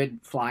think it's a good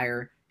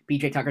flyer.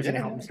 PJ Tucker's going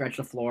to help him stretch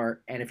the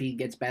floor, and if he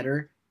gets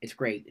better, it's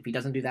great. If he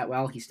doesn't do that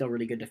well, he's still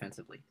really good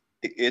defensively.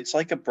 It's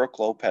like a Brook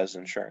Lopez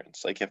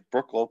insurance. Like if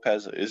Brook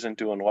Lopez isn't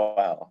doing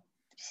well,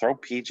 throw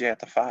PJ at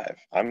the 5.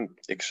 I'm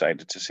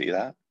excited to see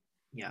that.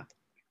 Yeah,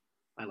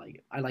 I like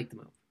it. I like the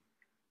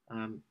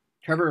move.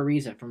 Trevor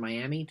Ariza from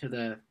Miami to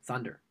the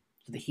Thunder.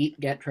 So the Heat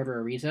get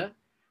Trevor Ariza.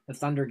 The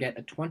Thunder get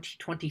a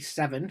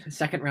 2027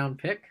 second round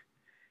pick,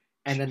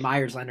 and then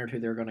Myers Leonard, who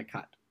they're going to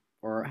cut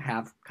or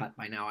have cut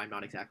by now. I'm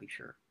not exactly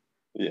sure.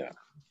 Yeah.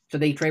 So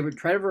they traded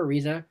Trevor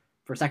Ariza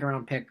for a second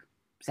round pick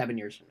 7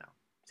 years from now,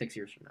 6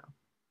 years from now.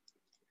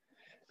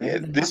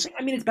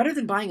 It's better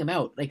than buying him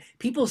out. Like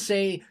people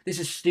say this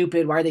is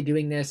stupid. Why are they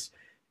doing this?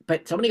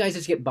 But so many guys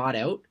just get bought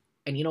out.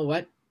 And you know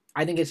what?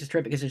 I think this is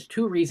terrific because there's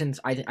two reasons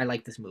I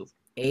like this move.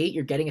 A,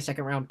 you're getting a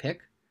second round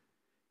pick.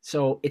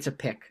 So it's a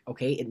pick,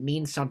 okay? It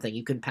means something.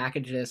 You can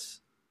package this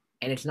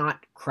and it's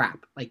not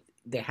crap. Like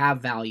they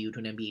have value to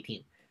an NBA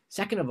team.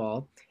 Second of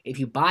all, if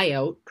you buy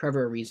out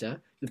Trevor Ariza,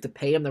 you have to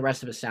pay him the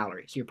rest of his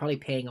salary. So you're probably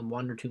paying him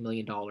 $1 or $2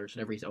 million,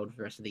 whatever he's owed for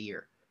the rest of the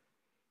year.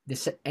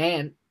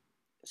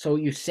 So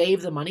you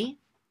save the money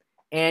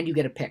and you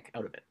get a pick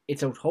out of it.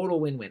 It's a total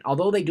win-win.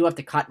 Although they do have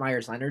to cut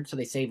Myers Leonard, so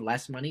they save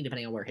less money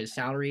depending on where his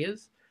salary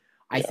is.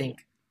 I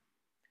think.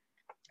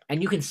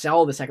 And you can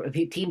sell the second.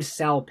 Teams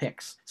sell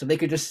picks, so they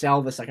could just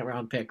sell the second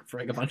round pick for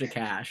like a bunch of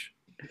cash.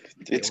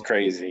 It's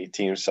crazy.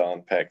 Teams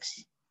selling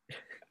picks.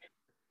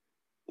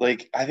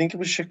 Like I think it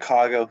was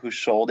Chicago who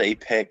sold a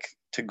pick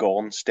to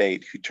Golden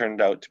State, who turned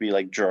out to be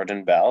like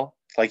Jordan Bell.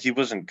 Like he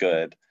wasn't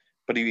good,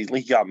 but he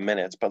got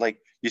minutes. But like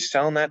you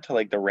selling that to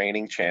like the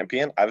reigning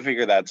champion, I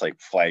figure that's like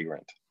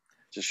flagrant.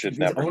 Just should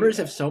never. These owners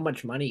have so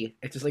much money.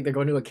 It's just like they're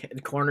going to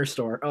a corner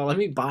store. Oh, let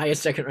me buy a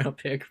second round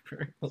pick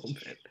for a little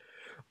bit.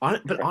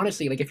 But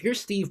honestly, like if you're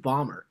Steve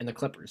Ballmer and the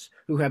Clippers,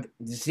 who have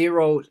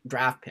 0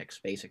 draft picks,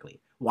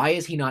 basically, why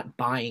is he not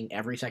buying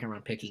every second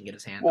round pick he can get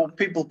his hand on? Well,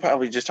 people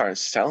probably just aren't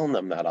selling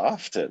them that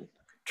often.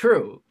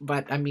 True,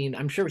 but I mean,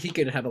 I'm sure he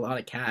could have a lot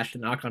of cash to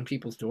knock on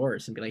people's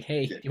doors and be like,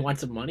 "Hey, you want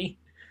some money?"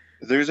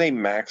 There's a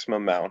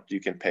maximum amount you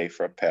can pay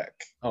for a pick.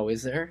 Oh,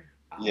 is there?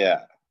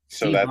 Yeah.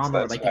 So Steve that's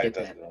Ballmer would like to get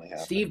that. Really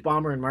Steve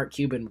Ballmer and Mark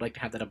Cuban would like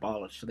to have that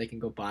abolished so they can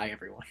go buy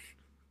everyone.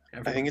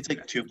 I think it's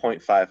like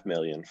 2.5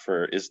 million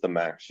is the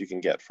max you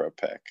can get for a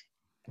pick.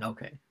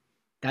 Okay,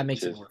 that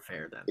makes it more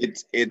fair then.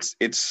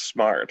 It's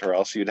smart, or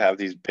else you'd have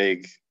these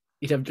big.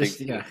 You'd have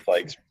just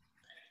like,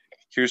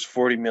 here's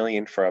 40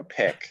 million for a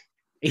pick.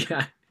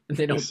 Yeah, and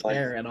they don't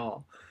care at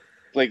all.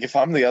 Like if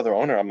I'm the other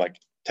owner, I'm like,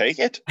 take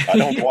it. I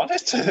don't want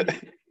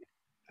it.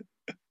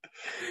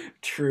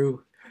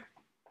 True,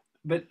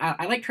 but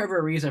I like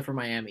Trevor Ariza for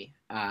Miami.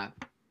 I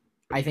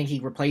think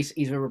he's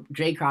a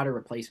Jay Crowder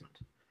replacement.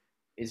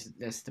 Is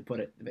this to put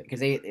it,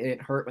 because it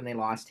hurt when they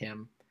lost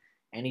him,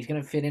 and he's going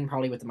to fit in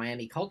probably with the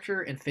Miami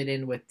culture and fit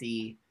in with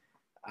the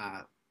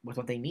with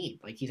what they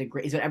need. Like he's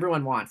what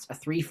everyone wants, a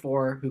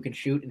 3-4 who can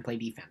shoot and play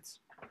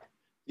defense.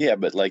 Yeah,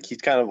 but like he's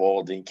kind of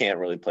old and he can't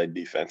really play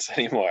defense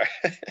anymore.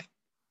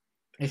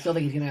 I still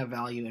think he's going to have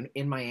value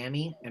in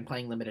Miami and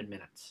playing limited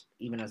minutes,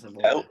 even as a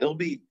it'll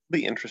be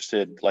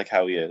interested like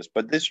how he is.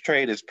 But this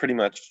trade is pretty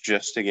much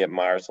just to get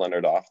Myers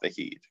Leonard off the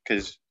Heat,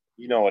 because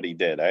you know what he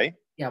did, eh?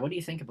 Yeah, what do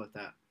you think about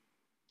that?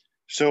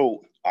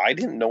 So I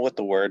didn't know what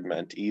the word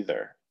meant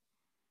either.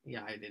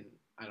 Yeah, I didn't.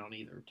 I don't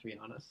either, to be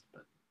honest.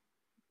 But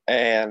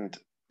And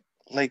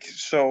like,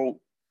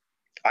 so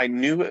I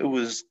knew it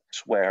was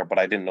swear, but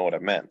I didn't know what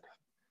it meant.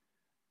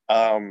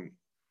 Um,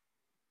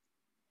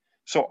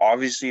 so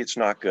obviously it's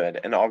not good,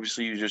 and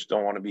obviously you just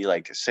don't want to be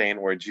like saying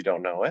words you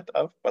don't know it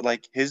of. But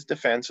like his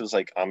defense is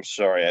like, "I'm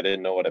sorry, I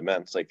didn't know what it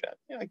meant." It's like,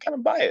 yeah, I kind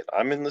of buy it.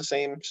 I'm in the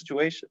same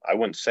situation. I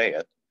wouldn't say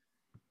it,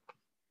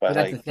 but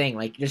that's the like, thing.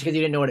 Like, just because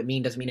you didn't know what it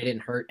mean doesn't mean it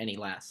didn't hurt any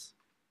less.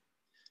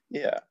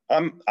 yeah,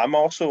 I'm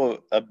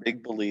also a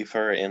big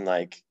believer in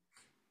like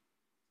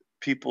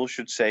people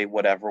should say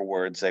whatever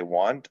words they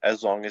want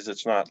as long as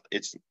it's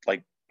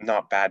like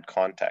not bad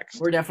context.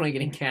 We're definitely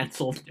getting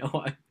canceled.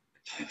 No,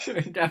 we're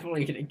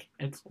definitely getting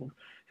canceled.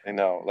 I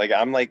know. Like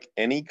I'm like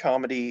any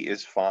comedy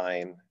is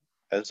fine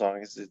as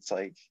long as it's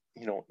like,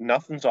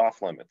 nothing's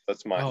off limits.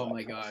 That's my Oh thought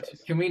my gosh.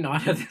 process. Can we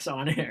not have this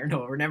on air?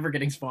 No, we're never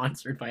getting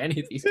sponsored by any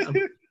of these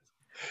companies.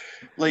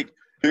 Like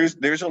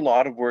there's a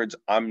lot of words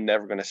I'm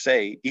never gonna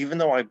say, even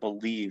though I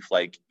believe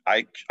like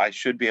I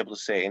should be able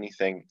to say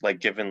anything like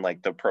given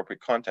like the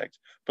appropriate context.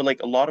 But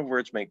like a lot of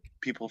words make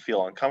people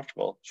feel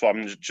uncomfortable. So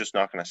I'm just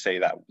not gonna say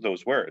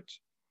those words.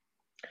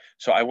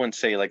 So I wouldn't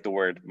say like the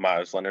word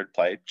Miles Leonard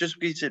play just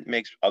because it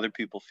makes other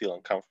people feel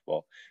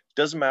uncomfortable. It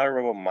doesn't matter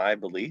about my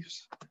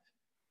beliefs.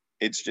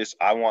 It's just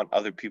I want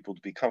other people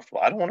to be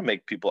comfortable. I don't want to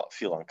make people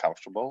feel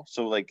uncomfortable.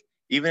 So like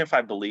even if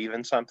I believe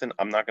in something,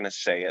 I'm not going to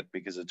say it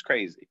because it's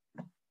crazy.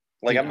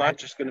 Like Dude, I'm not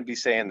just going to be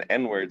saying the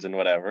N words and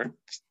whatever.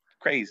 It's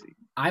crazy.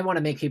 I want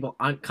to make people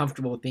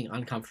uncomfortable with being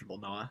uncomfortable,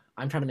 Noah.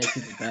 I'm trying to make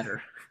people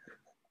better.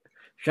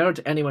 Shout out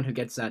to anyone who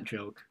gets that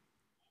joke.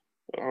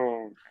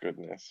 Oh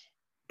goodness.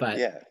 But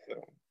Yeah.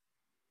 So,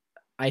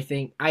 I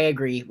think I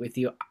agree with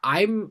you.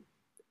 I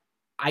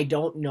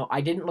don't know.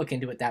 I didn't look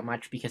into it that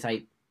much because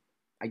I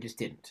just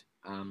didn't.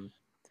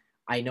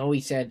 I know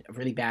he said a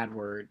really bad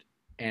word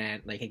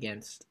and like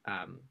against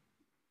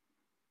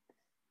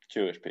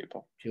Jewish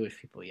people. Jewish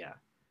people, yeah.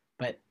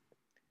 But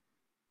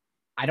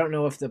I don't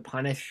know if the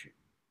punish.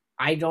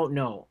 I don't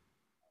know,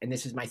 and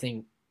this is my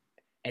thing.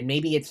 And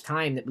maybe it's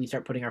time that we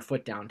start putting our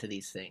foot down to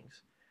these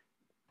things.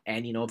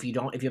 And if you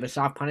have a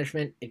soft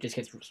punishment, it just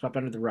gets swept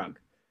under the rug.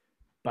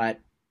 But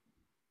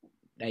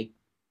like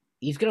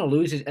he's gonna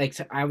lose his. Like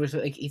I was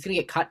like he's gonna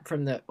get cut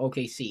from the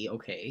OKC.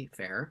 Okay,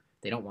 fair.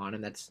 They don't want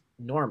him. That's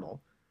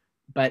normal.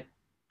 But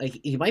like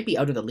he might be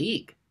out of the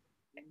league.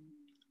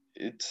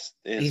 It's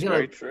He's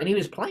very gonna and he true.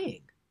 was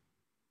playing.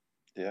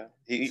 Yeah.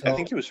 I think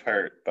So he was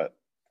hurt, but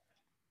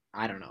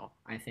I don't know.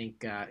 I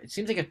think it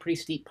seems like a pretty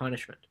steep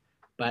punishment.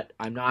 But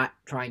I'm not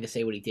trying to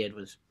say what he did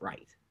was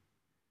right.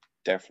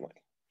 definitely.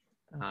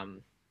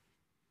 Um,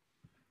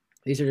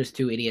 these are just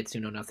two idiots who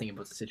know nothing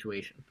about the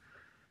situation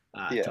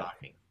Yeah.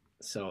 talking.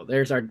 So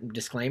there's our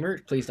disclaimer.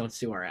 Please don't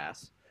sue our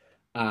ass.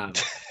 Um,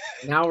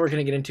 now we're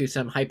going to get into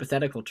some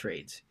hypothetical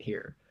trades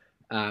here.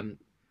 Um,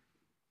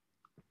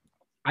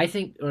 I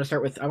want to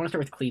start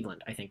with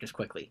Cleveland. I think just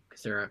quickly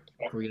because they're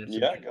we're going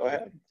Yeah, to. go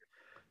ahead.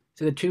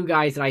 So the two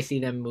guys that I see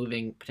them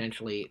moving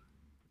potentially.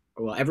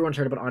 Well, everyone's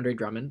heard about Andre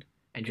Drummond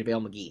and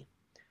JaVale McGee.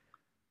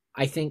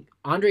 I think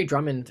Andre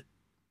Drummond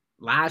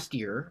last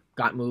year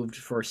got moved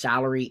for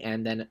salary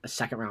and then a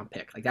second round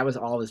pick. Like that was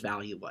all his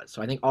value was.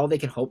 So I think all they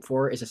can hope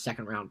for is a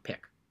second round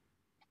pick.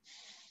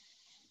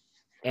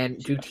 And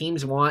do Yeah.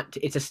 teams want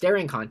it's a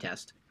staring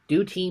contest.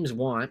 Do teams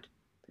want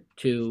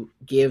to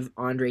give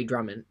Andre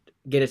Drummond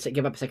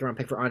give up a second round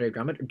pick for Andre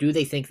Drummond, or do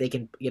they think they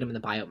can get him in the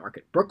buyout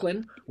market?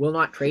 Brooklyn will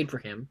not trade for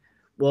him.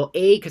 Well,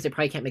 because they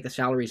probably can't make the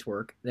salaries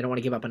work. They don't want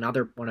to give up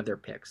another one of their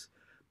picks.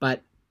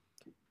 But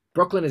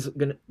Brooklyn is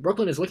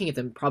looking at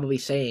them probably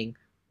saying,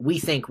 we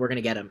think we're gonna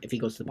get him if he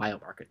goes to the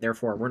buyout market.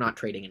 Therefore, we're not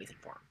trading anything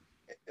for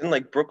him. And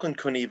like Brooklyn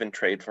couldn't even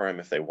trade for him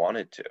if they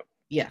wanted to.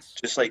 Yes.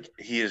 Just like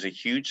he is a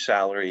huge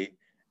salary,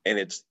 and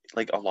it's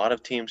like a lot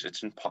of teams,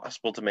 it's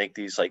impossible to make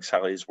these like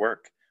salaries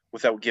work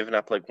without giving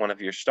up like one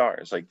of your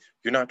stars. Like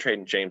you're not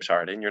trading James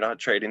Harden, you're not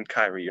trading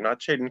Kyrie, you're not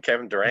trading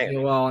Kevin Okay,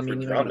 Durant well, I for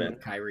mean, you might want to Drummond.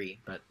 move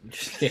Kyrie, but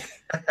just kidding.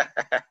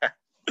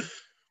 But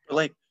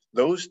like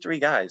those three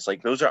guys,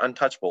 like those are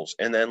untouchables.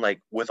 And then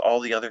like with all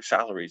the other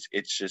salaries,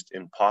 it's just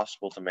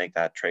impossible to make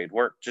that trade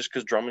work just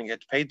because Drummond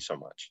gets paid so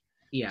much.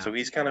 Yeah. So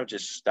he's kind of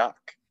just stuck.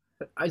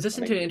 I was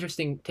listening to Like, an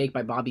interesting take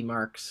by Bobby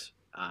Marks.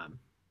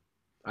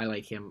 I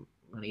like him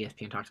when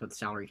ESPN talks about the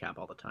salary cap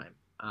all the time.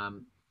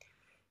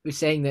 He was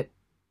saying that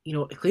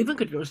Cleveland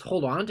could just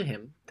hold on to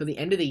him till the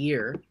end of the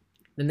year.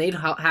 Then they'd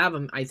have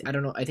him. I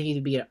don't know. I think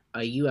he'd be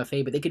a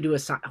UFA, but they could do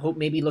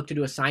maybe look to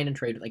do a sign and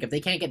trade. Like if they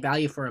can't get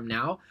value for him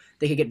now,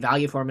 they could get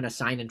value for him in a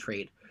sign and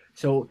trade.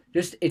 So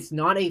it's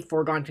not a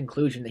foregone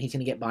conclusion that he's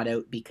going to get bought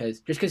out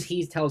just because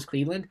he tells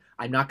Cleveland,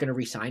 I'm not going to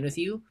re-sign with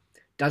you,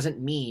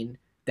 doesn't mean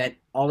that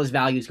all his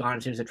value is gone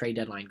as soon as the trade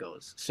deadline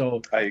goes.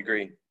 So I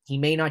agree. he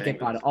may not I get think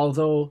bought out.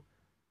 Although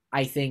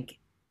I think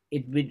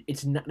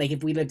it's not like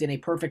if we lived in a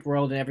perfect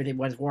world and everything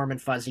was warm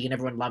and fuzzy and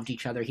everyone loved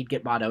each other, he'd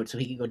get bought out so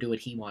he can go do what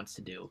he wants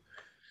to do.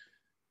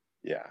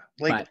 yeah.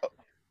 Like But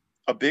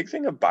A big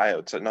thing of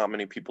buyouts that not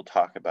many people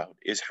talk about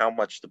is how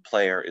much the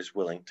player is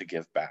willing to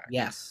give back.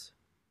 Yes.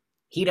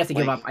 He'd have to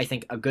give Like, up, I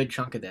think, a good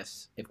chunk of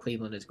this if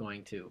Cleveland is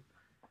going to. How much?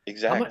 Okay,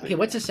 exactly.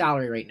 what's his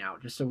salary right now?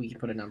 Just so we can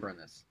put a number on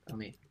this. Tell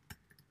me.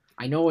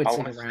 I know I it's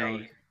want like to around.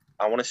 say,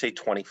 I want to say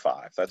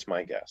 25. That's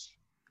my guess.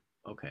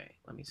 Okay,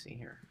 let me see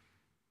here.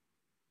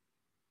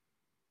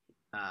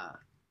 Uh,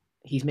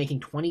 he's making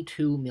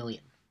 22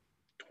 million.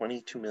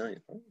 22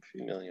 million. Oh, a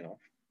few million off.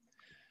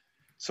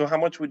 So how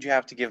much would you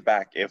have to give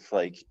back if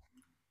like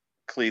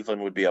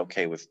Cleveland would be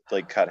okay with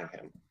like cutting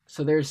him?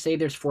 So there's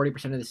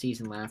 40% of the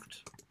season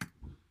left.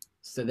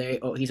 So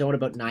he's owed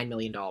about $9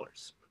 million.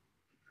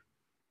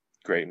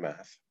 Great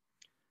math.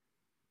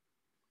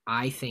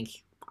 I think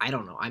I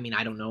don't know. I mean,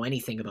 I don't know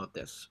anything about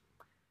this.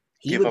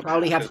 He Give would up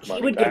probably half have. his He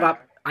money would give back.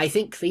 up. I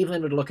think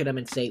Cleveland would look at him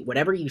and say,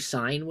 whatever you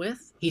sign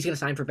with, he's going to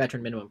sign for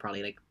veteran minimum.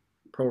 Probably like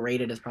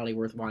prorated is probably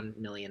worth 1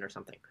 million or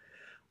something.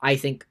 I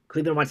think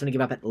Cleveland wants him to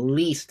give up at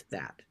least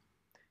that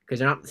because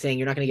they're not saying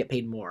you're not going to get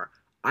paid more.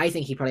 I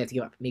think he probably has to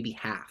give up maybe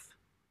half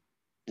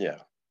Yeah.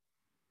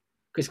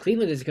 because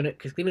Cleveland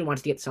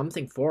wants to get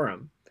something for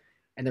him,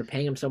 and they're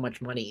paying him so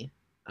much money.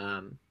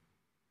 Um,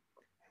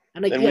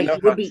 and like And yeah, we know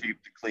he how would be.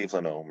 cheap the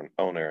Cleveland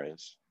owner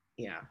is.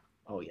 Yeah.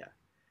 Oh yeah.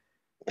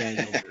 Danny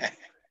Gilbert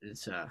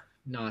is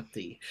not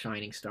the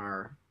shining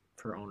star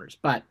for owners,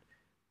 but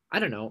I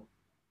don't know.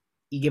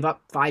 You give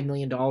up $5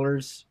 million,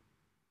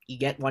 you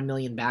get 1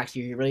 million back, so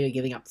you're really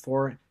giving up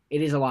four.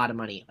 It is a lot of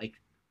money. Like,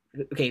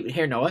 okay,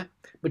 here Noah,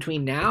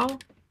 between now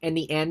and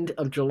the end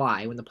of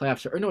July when the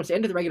playoffs are, or no, it's the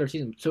end of the regular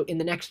season. So in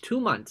the next 2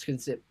 months,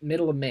 because it's the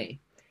middle of May,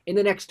 in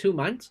the next 2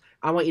 months,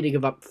 I want you to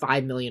give up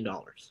 $5 million.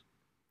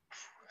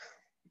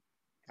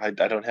 I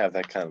don't have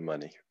that kind of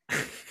money.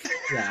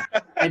 Yeah,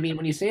 I mean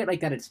when you say it like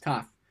that, it's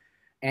tough,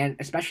 and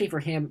especially for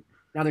him.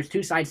 Now there's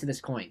two sides to this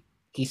coin.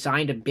 He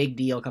signed a big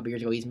deal a couple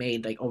years ago. He's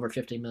made like over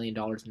 $50 million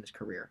in his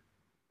career.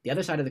 The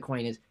other side of the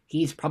coin is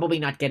he's probably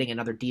not getting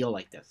another deal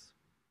like this.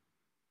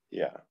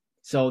 Yeah.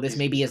 So this He's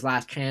may be his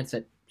last chance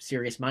at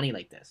serious money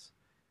like this.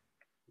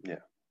 yeah.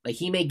 Like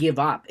he may give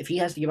up if he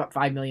has to give up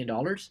 $5 million.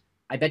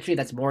 I bet you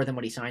that's more than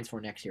what he signs for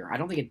next year. I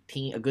don't think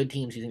a good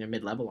team's using a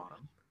mid level on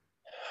him.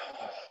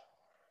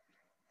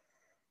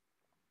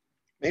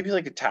 Maybe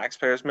like a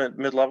taxpayer's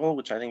mid level,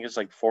 which I think is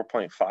like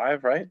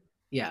 4.5, right?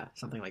 Yeah,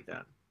 something like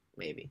that,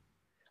 maybe.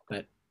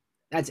 But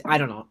I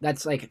don't know.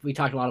 That's like we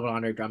talked a lot about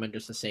Andre Drummond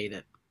just to say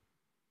that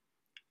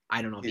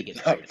I don't know if he He's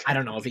gets not traded. I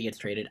don't know if he gets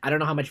traded. I don't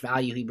know how much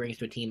value he brings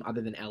to a team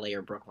other than LA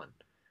or Brooklyn.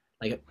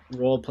 Like a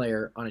role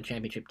player on a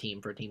championship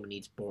team for a team who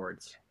needs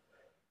boards.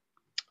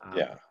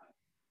 Yeah.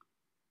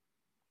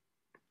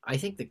 I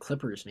think the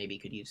Clippers maybe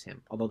could use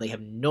him, although they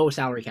have no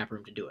salary cap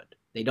room to do it.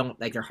 They don't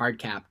like they're hard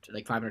capped,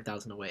 like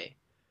 500,000 away.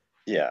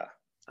 Yeah.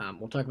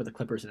 We'll talk about the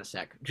Clippers in a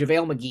sec.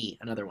 JaVale McGee,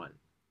 another one.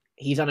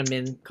 He's on a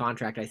min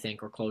contract, I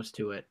think, or close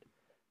to it.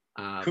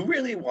 Who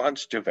really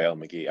wants JaVale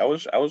McGee?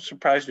 I was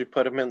surprised you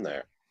put him in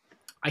there.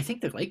 I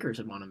think the Lakers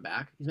would want him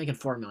back. He's making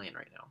 $4 million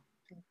right now.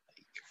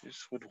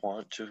 Lakers would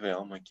want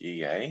JaVale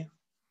McGee, eh?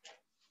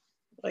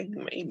 Like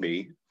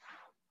maybe.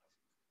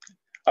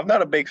 I'm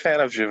not a big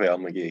fan of JaVale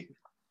McGee.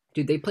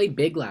 Dude, they played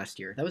big last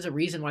year. That was a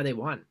reason why they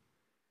won.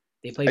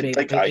 They played big.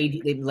 They Like played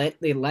I AD.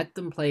 They let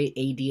them play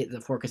AD at the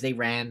four because they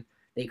ran.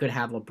 They could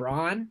have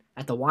LeBron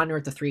at the one or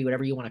at the three,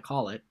 whatever you want to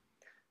call it,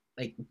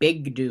 like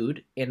big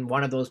dude in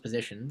one of those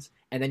positions,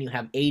 and then you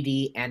have AD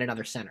and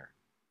another center,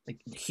 like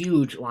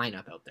huge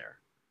lineup out there.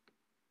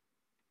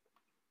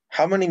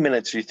 How many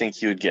minutes do you think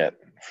he would get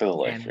for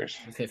the 10 Lakers?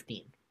 to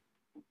 15.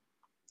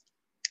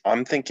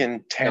 I'm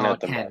thinking 10 No, at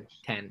the 10.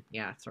 most. 10.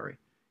 Yeah, sorry.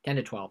 10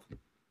 to 12.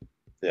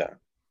 Yeah.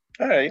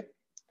 All right.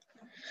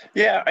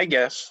 Yeah, I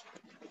guess.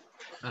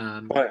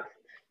 But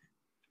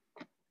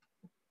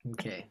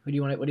Okay. What do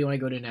you want to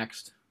go to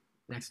next?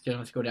 Next,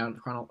 let's go down.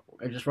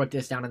 I just wrote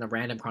this down in the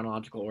random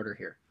chronological order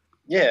here.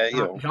 yeah,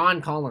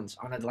 John Collins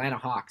on Atlanta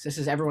Hawks. This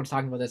is everyone's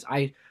talking about this.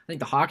 I think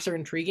the Hawks are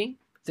intriguing.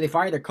 So they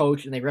fire their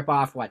coach and they rip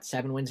off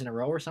 7 wins in a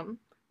row or something.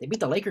 They beat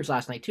the Lakers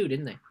last night too,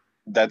 didn't they?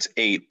 that's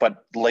 8.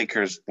 But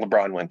Lakers,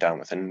 LeBron went down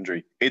with an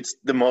injury. It's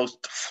the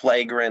most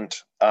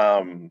flagrant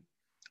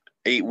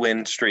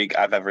 8-win streak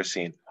I've ever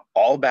seen.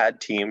 All bad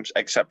teams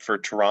except for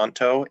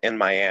Toronto and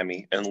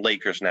Miami and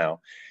Lakers now.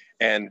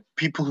 And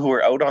people who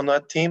were out on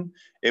that team,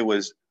 it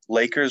was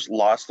Lakers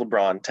lost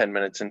LeBron 10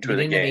 minutes into They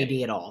the didn't have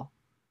game. AD at all.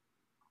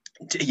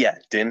 Yeah,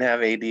 didn't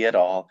have AD at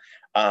all.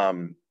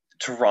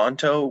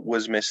 Toronto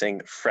was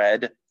missing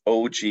Fred,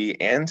 OG,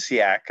 and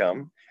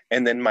Siakam,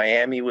 and then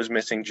Miami was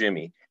missing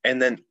Jimmy. And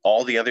then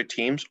all the other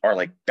teams are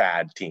like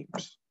bad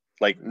teams,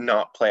 like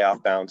not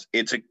playoff bounds.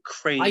 It's a I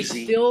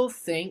crazy. still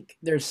think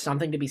there's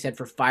something to be said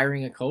for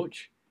firing a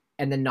coach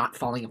and then not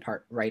falling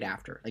apart right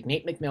after. Like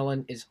Nate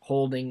McMillan is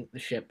holding the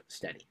ship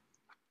steady.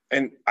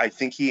 And I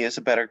think he is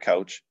a better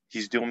coach.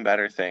 He's doing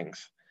better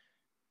things.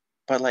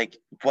 But like,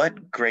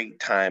 what great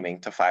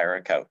timing to fire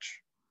a coach.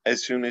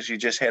 As soon as you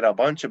just hit a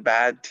bunch of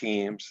bad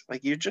teams,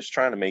 like you're just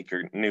trying to make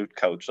your new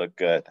coach look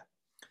good.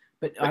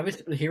 But I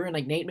was hearing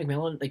like Nate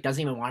McMillan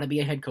doesn't even want to be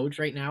a head coach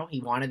right now.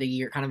 He wanted a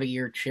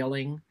year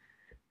chilling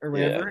or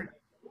Yeah. whatever.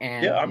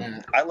 Yeah,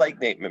 And I like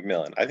Nate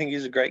McMillan. I think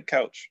he's a great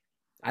coach.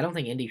 I don't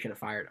think Indy should have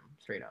fired him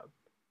straight up.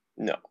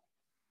 No,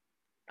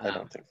 I Um,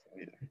 don't think so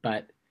either.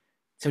 but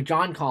so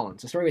John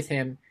Collins, the story with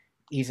him,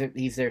 he's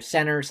their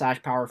center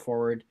 / power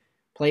forward.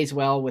 Plays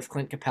well with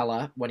Clint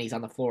Capella when he's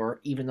on the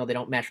floor, even though they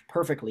don't mesh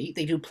perfectly.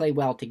 They do play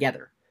well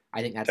together.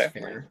 I think that's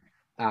Definitely.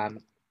 fair.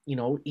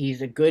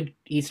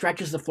 He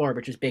stretches the floor,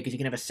 which is big because you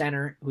can have a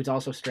center who's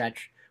also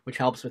stretch, which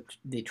helps with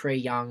the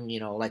Trae Young,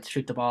 let's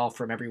shoot the ball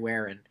from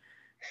everywhere. And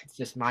it's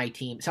just my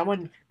team.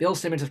 Bill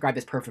Simmons described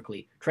this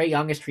perfectly. Trae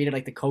Young is treated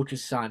like the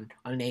coach's son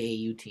on an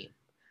AAU team.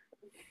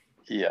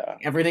 Yeah.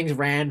 Everything's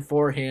ran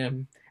for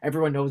him.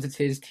 Everyone knows it's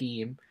his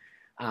team.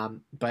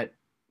 But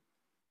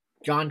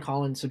John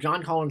Collins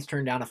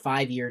turned down a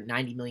 5-year,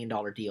 $90 million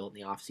deal in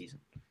the offseason.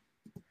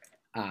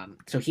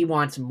 So he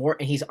wants more,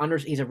 and he's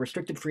a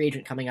restricted free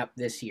agent coming up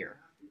this year.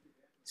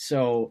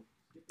 So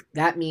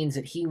that means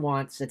that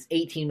that's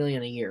 $18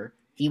 million a year.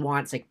 He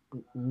wants like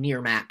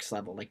near max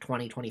level, like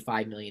 20,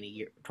 25 million a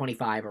year,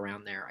 25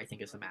 around there, I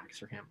think is the max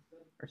for him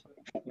or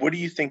something. What do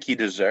you think he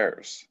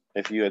deserves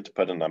if you had to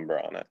put a number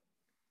on it?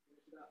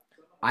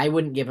 I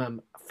wouldn't give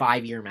him a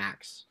 5-year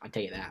max. I'll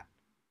tell you that.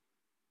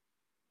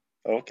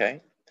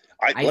 Okay.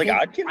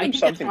 I'd give him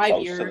something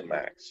close to the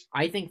max.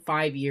 I think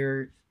 5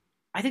 years.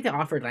 I think the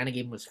offer Atlanta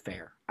gave him was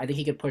fair. I think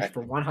he could push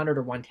for 100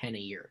 or 110 a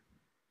year.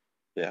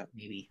 Yeah.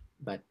 Maybe.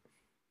 But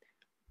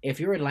if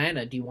you're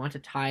Atlanta, do you want to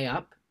tie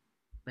up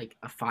like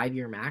a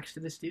 5-year max to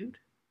this dude?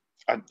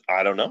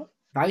 I don't know.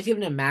 If I was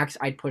giving him a max,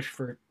 I'd push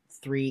for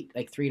 3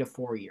 to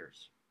 4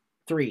 years.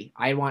 3.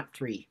 I want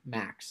 3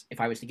 max if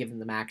I was to give him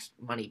the max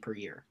money per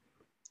year.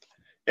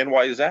 And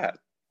why is that?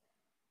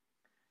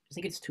 I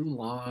think it's too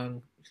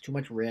long. It's too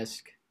much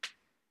risk.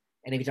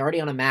 And if he's already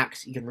on a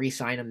max, you can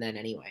re-sign him then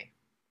anyway.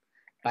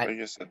 But I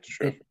guess that's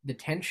true. The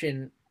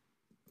tension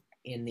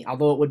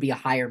although it would be a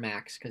higher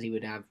max because he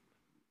would have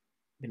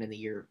been in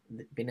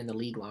the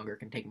league longer,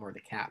 can take more of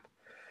the cap.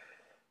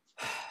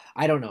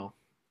 I don't know.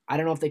 I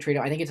don't know if they trade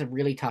him. I think it's a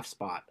really tough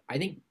spot. I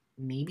think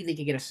maybe they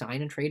could get a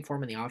sign and trade for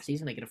him in the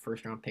offseason. They get a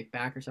first round pick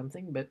back or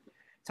something. But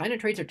sign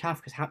and trades are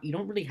tough because you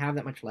don't really have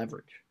that much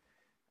leverage.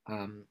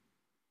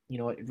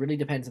 It really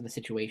depends on the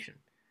situation.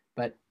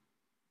 But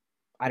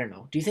I don't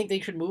know. Do you think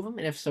they should move him?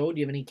 And if so, do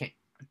you have any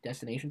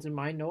destinations in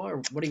mind, Noah?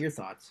 Or what are your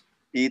thoughts?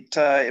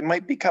 It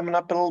might be coming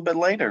up a little bit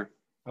later.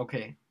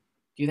 Okay.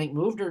 Do you think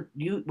moved or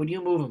would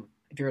you move him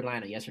if you're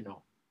Atlanta? Yes or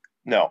no?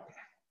 No.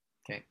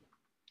 Okay.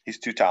 He's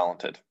too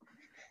talented.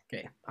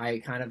 Okay. I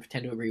kind of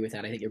tend to agree with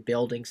that. I think you're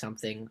building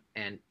something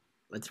and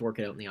let's work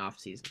it out in the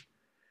offseason.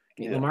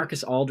 Okay, yeah.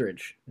 LaMarcus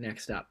Aldridge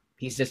next up.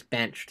 He's just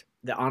benched.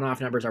 The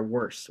on-off numbers are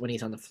worse when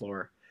he's on the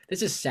floor.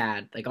 This is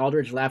sad. Like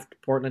Aldridge left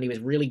Portland. He was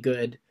really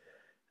good.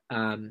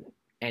 And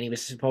he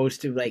was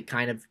supposed to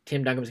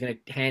Tim Duncan was going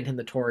to hand him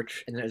the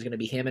torch, and then it was going to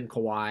be him and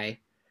Kawhi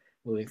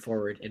moving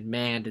forward. And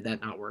man, did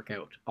that not work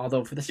out.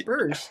 Although for the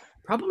Spurs,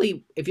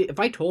 probably if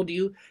I told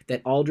you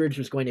that Aldridge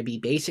was going to be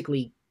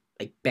basically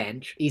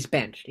bench, he's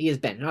benched. He is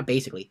benched, not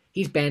basically.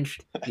 He's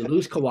benched. You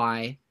lose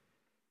Kawhi,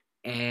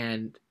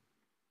 and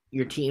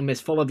your team is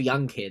full of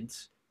young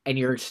kids, and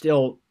you're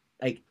still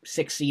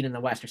 6th seed in the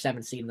West or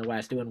 7th seed in the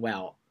West, doing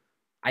well.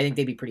 I think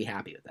they'd be pretty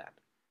happy with that.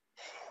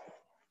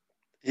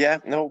 Yeah,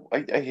 no,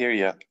 I hear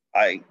you.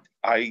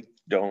 I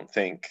don't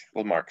think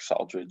LaMarcus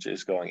Aldridge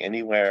is going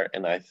anywhere,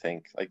 and I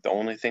think the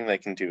only thing they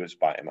can do is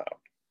buy him out.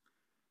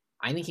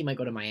 I think he might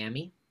go to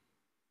Miami.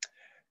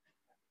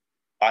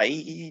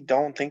 I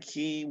don't think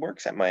he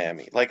works at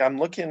Miami. I'm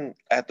looking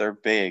at their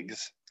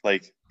bigs.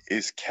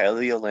 Is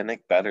Kelly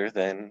Olynyk better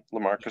than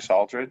LaMarcus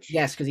Aldridge?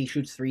 Yes, because he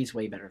shoots threes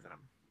way better than him.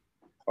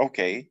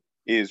 Okay.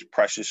 Is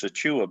Precious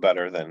Achiuwa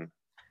better than?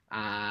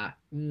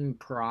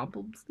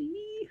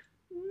 Probably.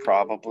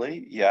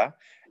 Probably, yeah.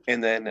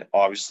 And then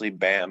obviously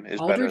Bam is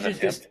Aldridge better than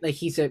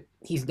is him.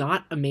 He's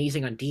not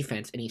amazing on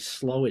defense, and he's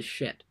slow as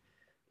shit.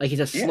 He's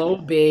a slow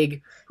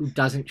big who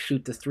doesn't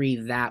shoot the three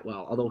that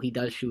well, although he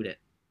does shoot it.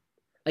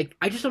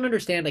 I just don't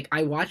understand.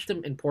 I watched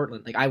him in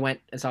Portland. I went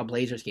and saw a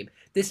Blazers game.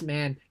 This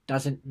man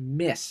doesn't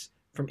miss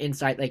from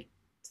inside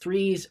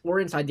threes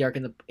or inside the arc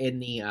in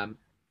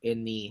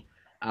the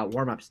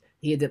warm-ups.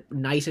 He had the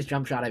nicest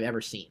jump shot I've ever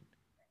seen.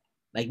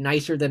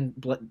 Nicer than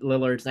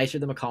Lillard's, nicer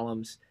than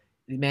McCollum's.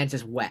 The man's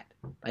just wet.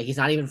 He's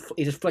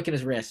just flicking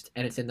his wrist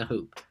and it's in the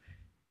hoop.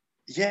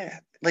 Yeah,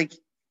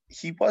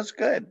 he was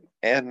good,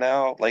 and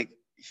now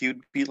he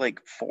would be 4th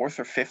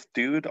or 5th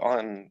dude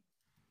on.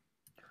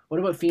 What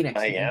about Phoenix?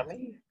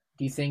 Miami?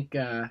 Do you think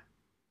that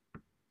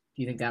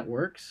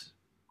works?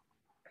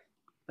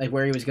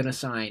 Where he was going to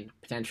sign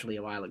potentially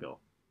a while ago.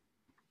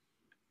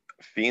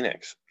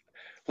 Phoenix.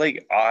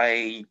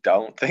 I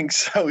don't think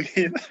so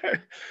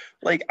either.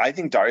 I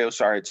think Dario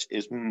Saric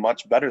is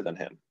much better than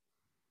him.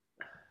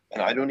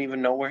 And I don't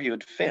even know where he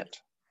would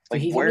fit.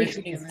 He's only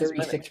shooting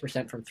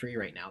 36% from 3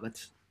 right now.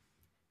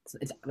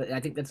 I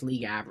think that's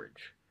league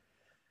average.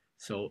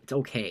 So it's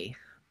okay.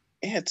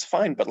 Yeah, it's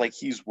fine, but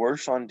he's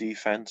worse on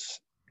defense.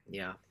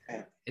 Yeah,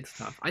 it's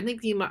tough. I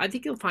think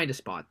he'll find a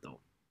spot though.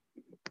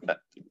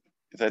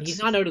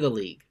 He's not out of the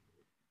league.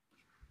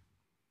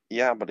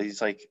 Yeah, but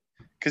he's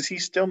because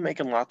he's still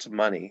making lots of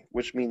money,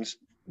 which means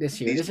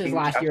this year. these This is teams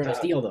last have year on his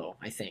to. deal, though,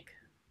 I think.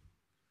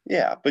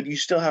 Yeah, but you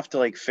still have to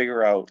like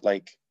figure out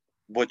like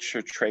what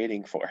you're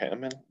trading for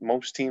him, and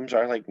most teams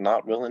are like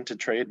not willing to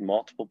trade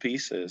multiple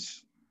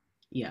pieces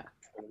Yeah,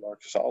 for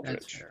Marcus that's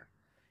Aldridge. fair.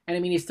 And I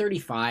mean, he's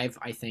 35.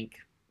 I think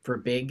for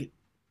big,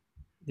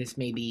 this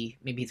maybe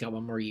he's got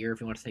one more year if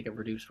he wants to take a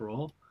reduced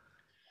role.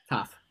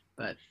 Tough,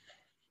 but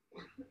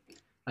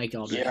I like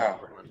Aldridge in Yeah,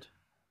 Portland.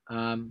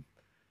 Um,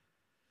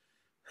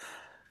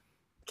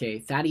 okay,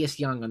 Thaddeus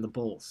Young on the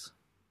Bulls.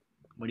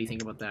 What do you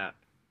think about that?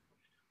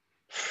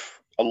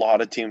 a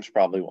lot of teams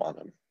probably want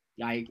him.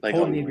 Yeah, I Like a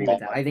totally agree with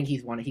that. lot. I think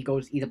he's one.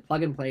 He's a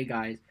plug and play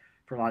guy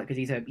for a lot because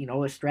he's a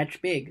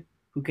stretch big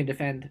who can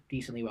defend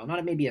decently well.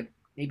 Not maybe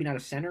not a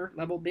center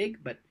level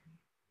big, but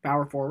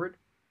power forward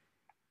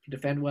can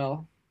defend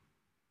well.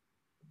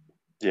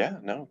 Yeah,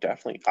 no,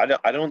 definitely.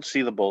 I don't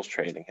see the Bulls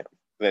trading him.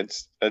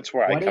 That's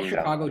where I What is come down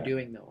Chicago on it.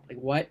 doing though?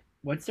 Like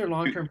what's their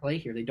long term play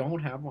here? They don't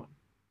have one.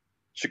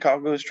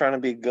 Chicago is trying to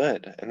be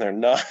good, and they're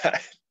not.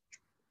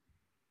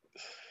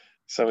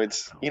 So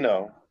it's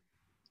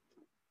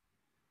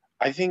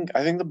I think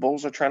the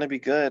Bulls are trying to be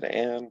good,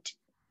 and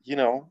you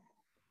know,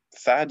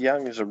 Thad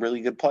Young is a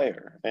really good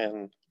player,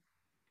 and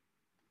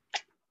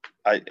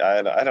I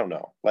don't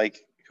know.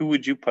 Like, who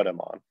would you put him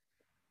on?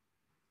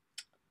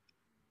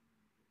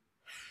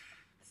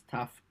 It's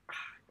tough.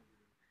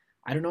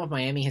 I don't know if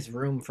Miami has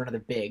room for another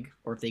big,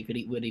 or if they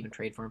would even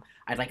trade for him.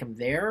 I'd like him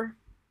there.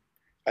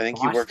 I think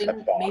he works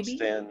at Boston, maybe.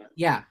 Boston.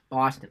 Yeah,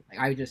 Boston. Like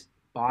I would just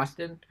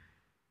Boston.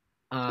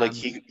 Like Um,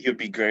 he would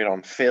be great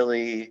on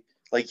Philly.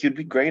 Like he'd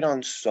be great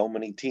on so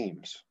many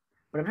teams.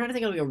 but I'm trying to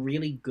think of like a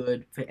really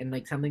good fit and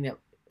like someone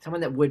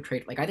that would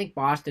trade. Like I think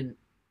Boston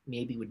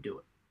maybe would do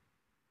it.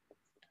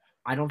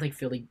 I don't think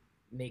Philly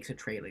makes a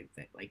trade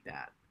like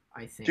that.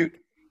 I Dude,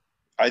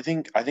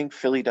 think I think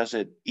Philly does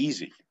it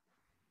easy.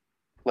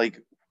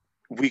 Like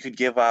we could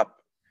give up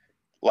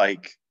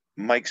like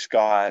Mike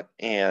Scott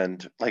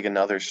and like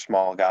another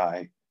small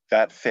guy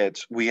that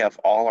fits. We have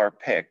all our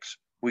picks.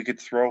 We could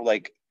throw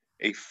like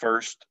a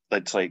first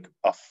that's like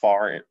a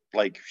far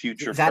like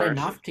future is that first.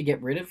 enough to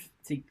get rid of?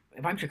 See,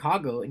 if I'm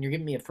Chicago and you're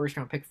giving me a first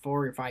round pick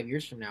 4 or 5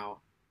 years from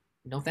now,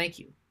 no, thank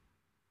you.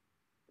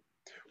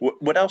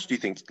 What else do you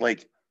think?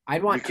 Like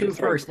I'd we want could two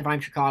throw first if I'm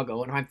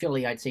Chicago, and if I'm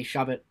Philly, I'd say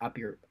shove it up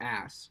your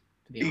ass.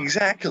 To be honest.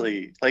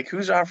 exactly like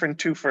who's offering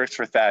two firsts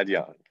for Thad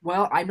Young?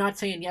 Well, I'm not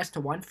saying yes to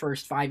one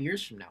first 5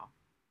 years from now.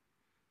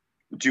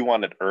 Do you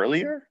want it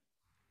earlier?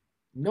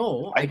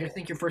 No, I I just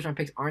think your first round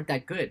picks aren't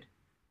that good.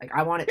 Like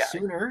I want it yeah,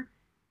 sooner,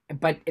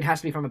 but it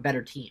has to be from a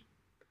better team.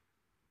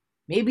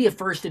 Maybe a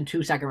first and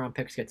 2 second round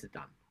picks gets it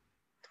done.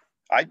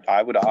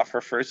 I would offer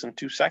first in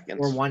two Or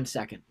seconds. 1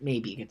 second,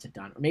 maybe gets it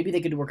done. Or maybe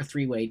they could work a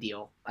three-way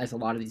deal, as a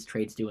lot of these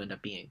trades do end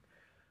up being.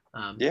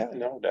 Um, Yeah,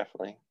 no,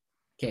 definitely.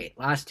 okay,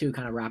 last two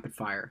kind of rapid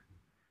fire.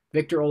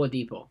 Victor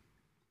Oladipo.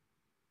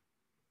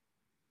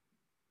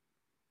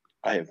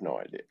 I have no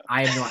idea.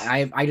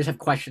 I just have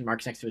question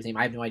marks next to his name.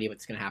 I have no idea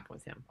what's going to happen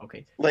with him.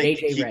 Okay, Like JJ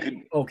he Redick.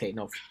 could Okay,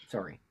 no,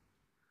 sorry.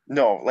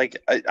 no, like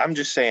I'm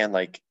just saying,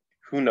 like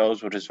who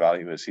knows what his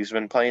value is? He's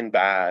been playing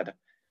bad,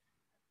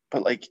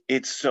 but like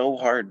it's so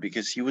hard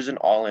because he was an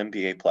All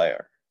NBA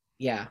player,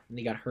 Yeah, and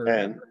he got hurt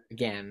and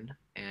again,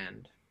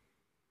 and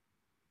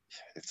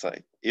it's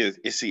like, is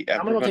he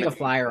someone ever will going take to a be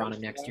flyer on close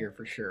him to next that? year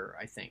for sure.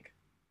 I think.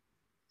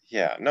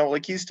 Yeah, no,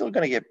 like he's still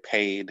going to get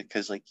paid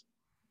because like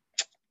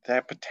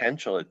that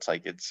potential, it's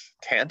like it's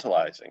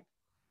tantalizing.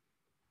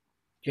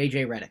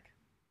 JJ Redick.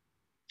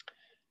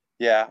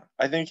 Yeah,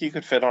 I think he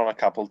could fit on a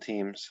couple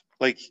teams.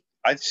 Like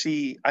I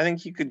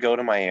think he could go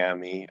to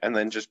Miami and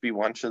then just be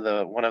one of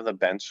the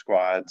bench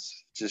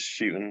squads, just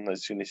shooting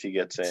as soon as he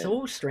gets It's in.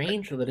 so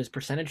strange though that his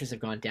percentages have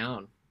gone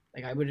down.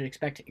 Like I would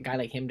expect a guy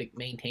like him to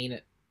maintain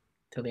it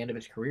till the end of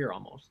his career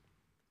almost.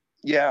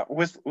 Yeah,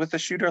 with a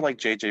shooter like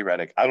JJ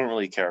Redick, I don't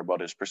really care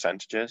about his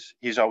percentages.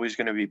 He's always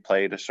going to be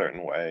played a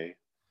certain way,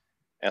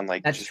 and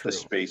like That's just the true.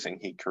 spacing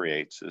he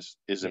creates is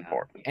Yeah.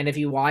 important. And if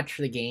you watch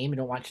the game and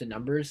don't watch the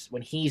numbers,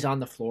 when he's on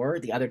the floor,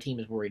 the other team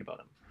is worried about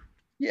him.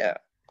 Yeah,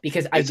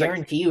 Because I it's like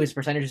guarantee you his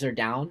percentages are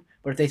down,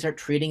 but if they start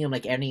treating him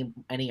like any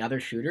other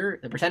shooter,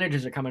 the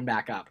percentages are coming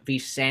back up. If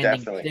he's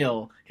standing definitely.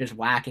 still, just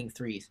whacking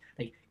threes.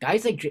 Like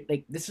guys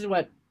like this is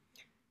what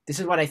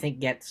I think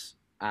gets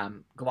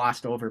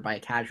glossed over by a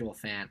casual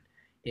fan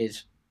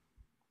is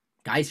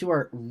guys who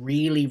are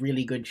really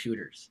really good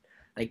shooters.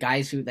 Like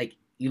guys who like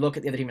you look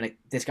at the other team and like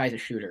this guy's a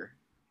shooter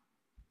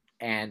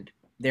and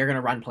they're going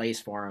to run plays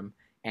for him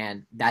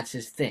and that's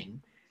his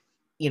thing.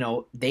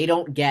 They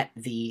don't get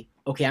the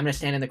okay, I'm gonna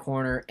stand in the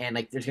corner and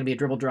like there's gonna be a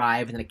dribble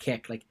drive and then a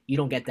kick. Like you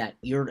don't get that.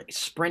 You're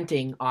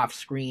sprinting off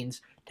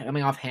screens,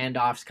 coming off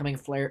handoffs, coming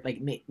flare. Like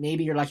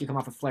maybe you're lucky to come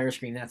off a flare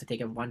screen and have to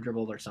take a one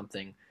dribble or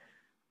something.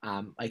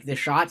 Like the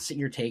shots that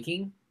you're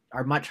taking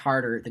are much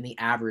harder than the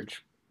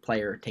average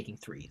player taking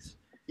threes.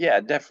 Yeah,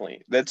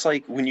 definitely. That's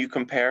like when you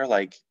compare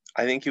like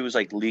I think it was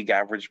like league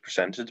average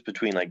percentage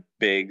between like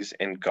bigs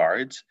and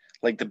guards.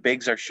 Like the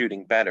bigs are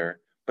shooting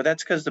better, but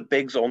that's because the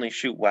bigs only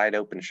shoot wide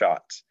open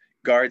shots.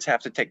 Guards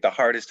have to take the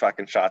hardest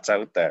fucking shots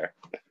out there.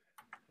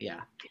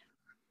 Yeah.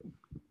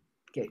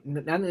 Okay.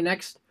 Now the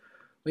next,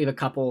 we have a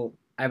couple.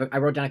 I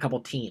wrote down a couple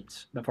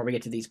teams before we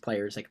get to these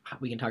players. Like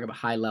we can talk about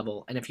high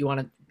level, and if you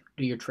want to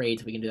do your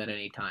trades, we can do that at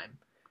any time.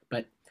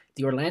 But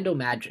the Orlando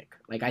Magic,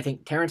 like I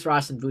think Terrence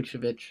Ross and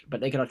Vucevic,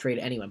 but they could all trade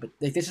anyone. But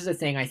like, this is a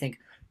thing I think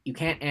you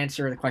can't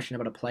answer the question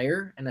about a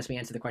player unless we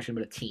answer the question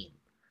about a team.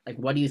 Like,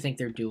 what do you think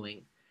they're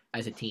doing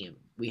as a team?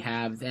 We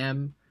have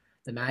them.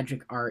 The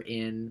Magic are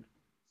in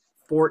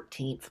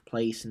 14th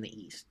place in the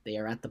East. They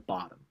are at the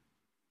bottom.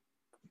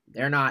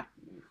 They're not.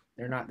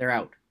 They're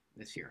out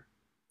this year.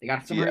 They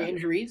got some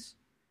injuries,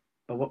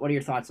 but what are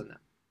your thoughts on them?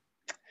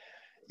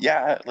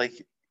 Yeah,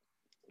 like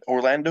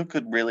Orlando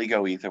could really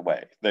go either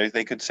way.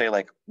 They could say,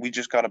 like, we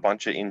just got a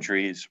bunch of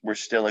injuries. We're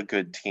still a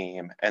good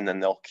team. And then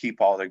they'll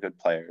keep all their good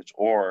players.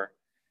 Or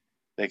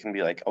they can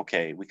be like,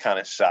 okay, we kind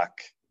of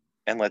suck.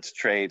 And let's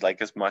trade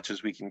like as much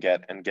as we can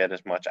get and get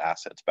as much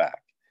assets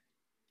back.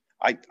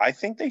 I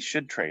think they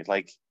should trade.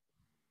 Like,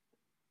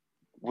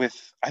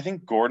 I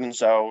think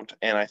Gordon's out.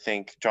 And I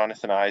think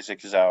Jonathan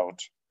Isaac is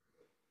out.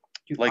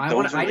 Dude, Like,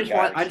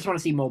 I just want to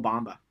see Mo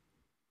Bamba.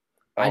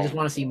 I just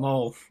want to see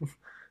Mo.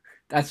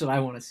 That's what I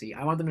want to see.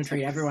 I want them to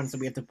trade everyone so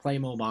we have to play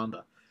Mo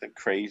Bamba. The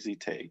crazy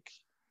take.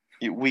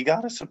 We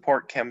got to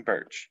support Kem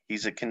Birch.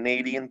 He's a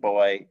Canadian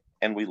boy,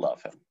 and we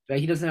love him. But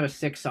he doesn't have a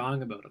sick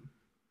song about him.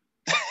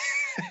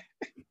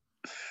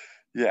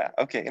 Yeah,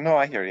 okay. No,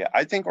 I hear you.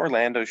 I think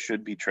Orlando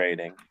should be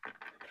trading.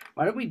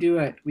 Why don't we do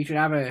it? We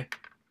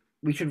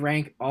should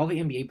rank all the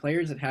NBA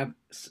players that have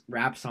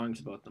rap songs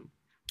about them.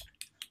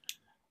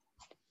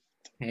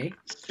 Hey?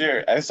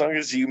 Sure, as long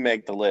as you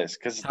make the list.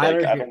 Because I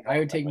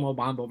would take Mo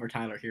Bamba over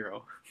Tyler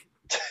Hero.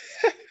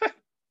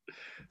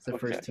 It's the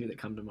first two that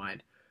come to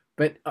mind.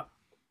 But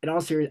in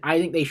all seriousness, I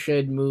think they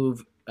should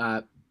move,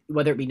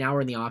 whether it be now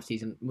or in the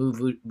offseason, move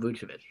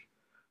Vucevic.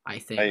 I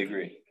think. I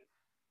agree.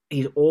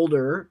 He's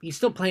older. He's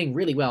still playing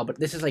really well, but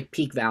this is like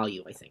peak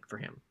value, I think, for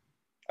him.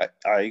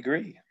 I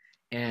agree.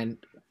 And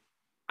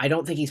I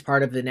don't think he's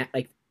part of the net.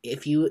 Like,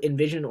 if you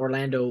envision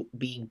Orlando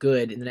being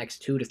good in the next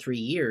 2 to 3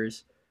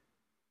 years,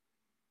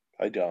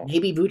 I don't.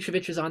 Maybe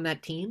Vucevic is on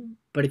that team,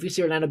 but if you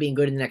see Orlando being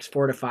good in the next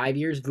 4 to 5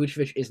 years,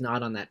 Vucevic is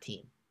not on that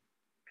team.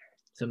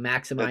 So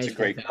maximize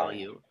the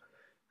value.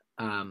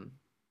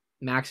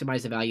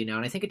 Maximize the value now.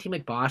 And I think a team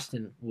like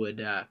Boston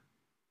would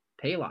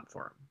pay a lot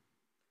for him.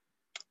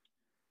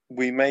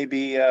 We may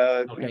be.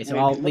 Okay, so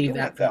I'll leave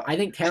that. I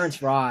think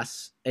Terrence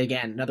Ross,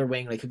 again, another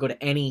wing, could go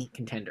to any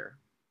contender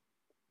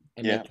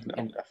and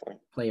definitely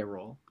play a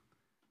role.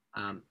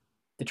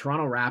 The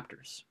Toronto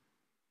Raptors.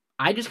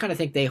 I just kind of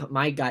think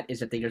my gut is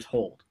that they just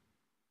hold.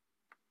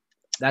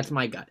 That's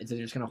my gut, is that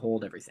they're just going to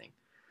hold everything.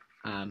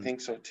 I think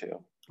so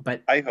too.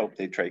 But I hope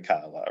they trade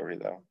Kyle Lowry,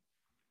 though.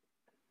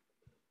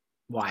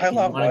 Why? I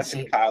love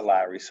watching Kyle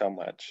Lowry so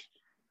much.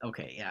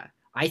 Okay, yeah.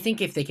 I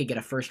think if they could get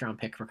a first-round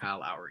pick for Kyle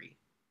Lowry,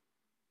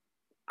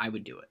 I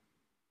would do it.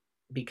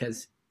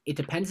 Because it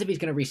depends if he's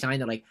going to resign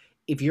that. Like,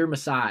 if you're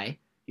Masai,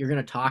 you're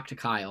going to talk to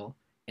Kyle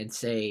and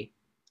say,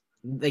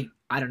 like,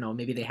 I don't know,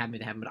 maybe they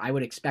haven't, but I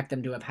would expect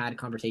them to have had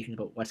conversations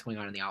about what's going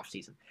on in the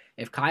offseason.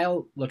 If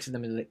Kyle looks at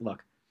them and,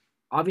 look,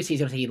 obviously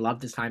he's going to say he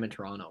loved his time in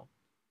Toronto.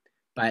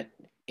 But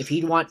if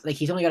he'd want,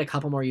 he's only got a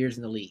couple more years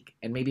in the league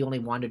and maybe only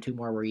 1 to 2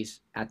 more where he's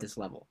at this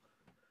level.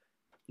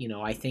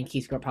 I think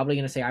he's probably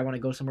going to say, I want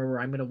to go somewhere where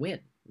I'm going to win,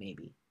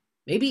 maybe.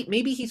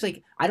 Maybe he's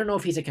like, I don't know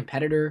if he's a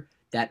competitor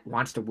that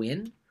wants to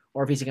win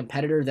or if he's a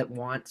competitor that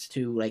wants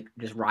to,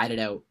 just ride it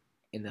out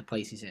in the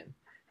place he's in.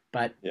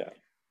 But yeah.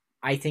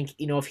 I think,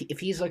 if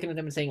he's looking at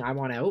them and saying, I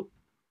want out,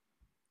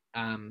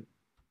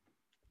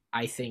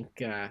 I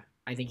think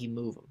you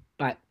move him.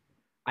 But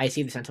I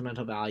see the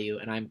sentimental value,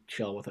 and I'm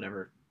chill with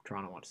whatever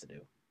Toronto wants to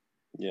do.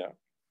 Yeah.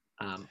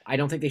 I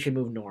don't think they should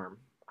move Norm.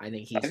 I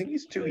think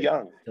he's too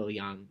young. Still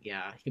young.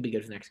 Yeah, he could be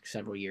good for the next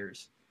several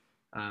years.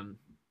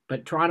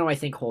 But Toronto, I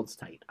think, holds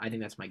tight. I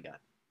think that's my gut.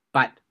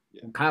 But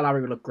Kyle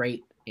Lowry would look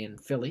great in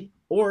Philly.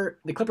 Or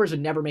the Clippers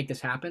would never make this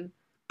happen.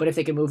 But if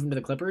they can move him to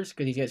the Clippers,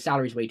 because his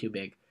salary's way too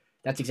big,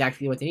 that's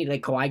exactly what they need.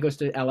 Like, Kawhi goes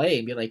to LA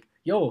and be like,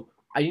 yo,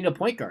 I need a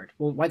point guard.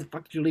 Well, why the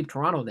fuck did you leave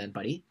Toronto then,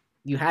 buddy?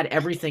 You had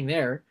everything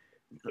there.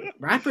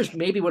 Raptors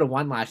maybe would have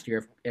won last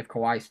year if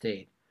Kawhi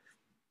stayed.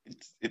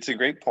 It's a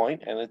great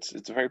point, and it's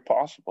very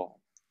possible.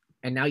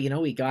 And now,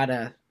 he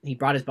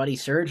brought his buddy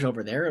Serge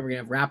over there. We're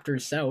going to have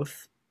Raptors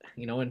South.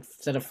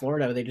 Instead of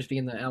Florida, they'd just be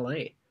in the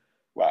LA.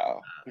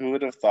 Wow. Who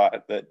would have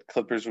thought that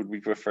Clippers would be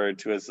referred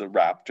to as the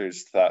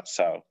Raptors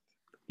South?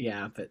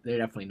 Yeah, but they're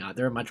definitely not.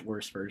 They're a much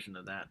worse version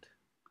of that.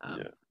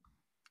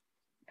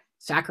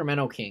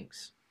 Sacramento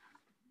Kings.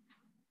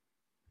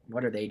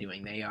 What are they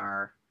doing? They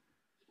are...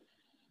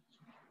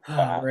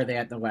 where are they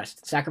at in the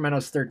West?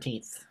 Sacramento's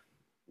 13th.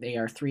 They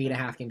are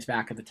 3.5 games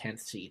back of the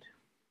 10th seed.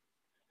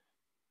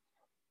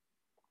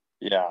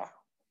 Yeah.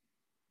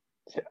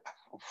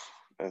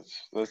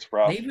 That's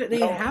rough. They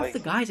have the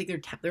guys.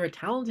 They're a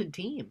talented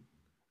team.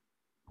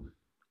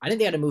 I think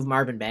they had to move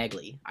Marvin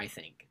Bagley, I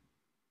think.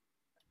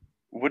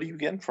 What are you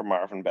getting for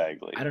Marvin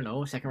Bagley? I don't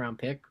know, a second-round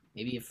pick.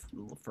 Maybe if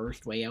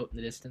first way out in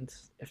the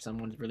distance, if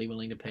someone's really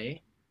willing to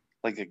pay.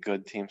 Like a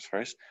good team's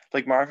first.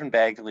 Like Marvin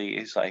Bagley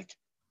is like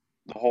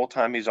the whole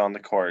time he's on the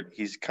court,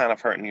 he's kind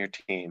of hurting your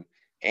team,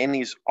 and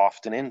he's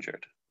often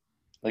injured.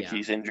 Like Yeah.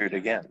 he's injured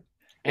again.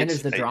 And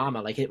there's It's the I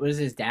drama. Like it was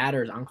his dad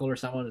or his uncle or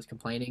someone was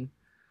complaining.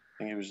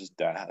 think it was his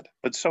dad,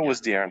 but so Yeah.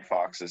 was De'Aaron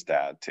Fox's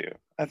dad too.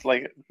 That's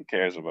like who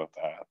cares about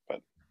that?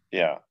 But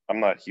yeah, I'm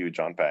not huge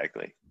on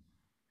Bagley.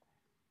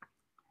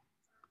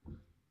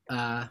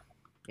 Uh,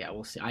 yeah,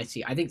 we'll see. I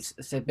see. I think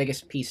the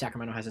biggest piece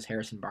Sacramento has is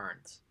Harrison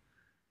Barnes.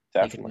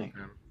 They could move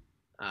Definitely, him.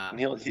 and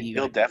Maybe you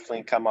he'll got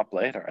definitely come up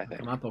later. I come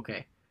think. up.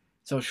 Okay.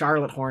 So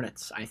Charlotte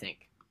Hornets, I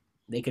think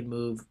they could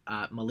move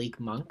Malik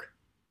Monk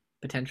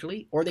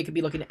potentially, or they could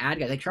be looking to add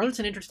guys. Like Charlotte's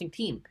an interesting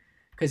team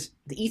because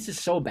the East is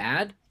so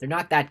bad; they're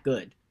not that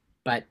good,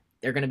 but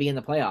they're going to be in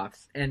the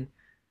playoffs. And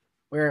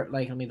where,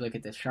 like, let me look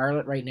at this.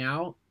 Charlotte right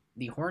now,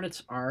 the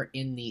Hornets are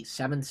in the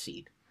seventh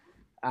seed.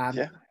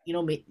 Yeah, You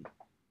know,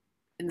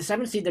 in the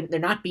seventh seed, they're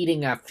not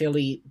beating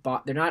Philly.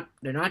 They're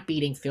not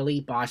beating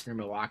Philly, Boston, or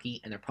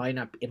Milwaukee, and they're probably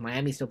not. If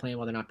Miami's still playing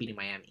well, they're not beating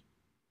Miami.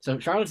 So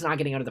Charlotte's not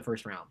getting out of the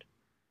first round.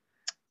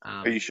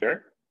 are you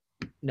sure?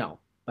 No,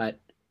 but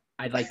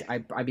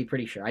I'd be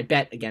pretty sure. I'd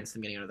bet against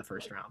them getting out of the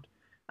first round.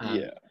 Um,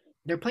 Yeah,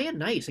 they're playing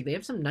nice. Like they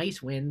have some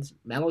nice wins.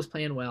 Melo's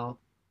playing well.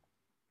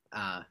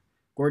 Uh,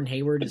 Gordon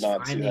Hayward did has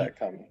not see finally that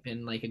coming.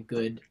 been like a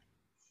good.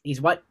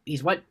 He's what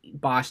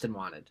Boston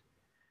wanted.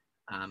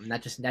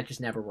 That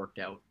just never worked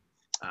out.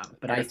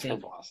 But I Hurts for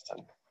think Boston.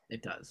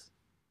 it does.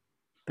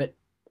 But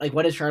like,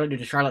 what does Charlotte do?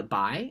 Does Charlotte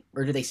buy,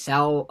 or do they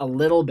sell a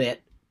little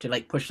bit to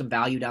like push some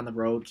value down the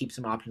road, keep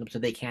some options up so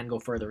they can go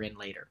further in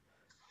later?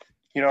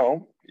 You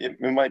know, it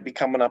might be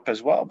coming up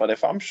as well. But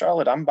if I'm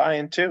Charlotte, I'm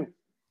buying too.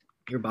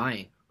 You're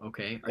buying,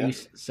 okay? Are Yeah. you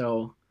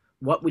so?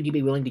 What would you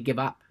be willing to give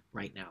up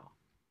right now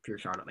if you're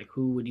Charlotte? Like,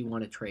 who would you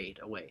want to trade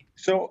away?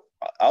 So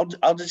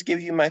I'll just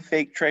give you my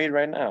fake trade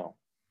right now.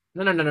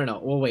 No, no, no, no, no.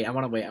 We'll wait. I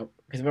want to wait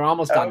because we're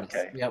almost done this.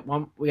 Okay. We got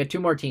one. We got two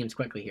more teams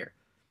quickly here.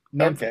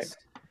 Okay. Memphis.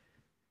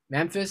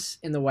 Memphis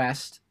in the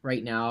West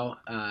right now.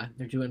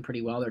 They're doing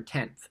pretty well. They're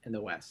 10th in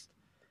the West.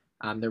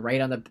 They're right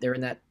on the. They're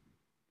in that,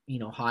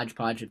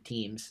 hodgepodge of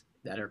teams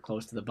that are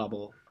close to the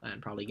bubble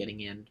and probably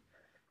getting in.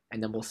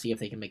 And then we'll see if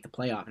they can make the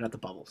playoff. Not the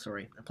bubble.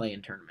 Sorry, the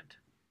play-in tournament.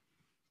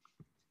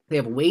 They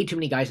have way too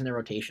many guys in their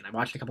rotation. I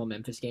watched a couple of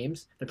Memphis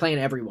games. They're playing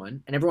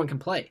everyone, and everyone can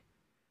play.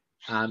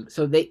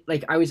 So they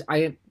like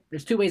I.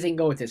 There's two ways they can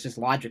go with this. Just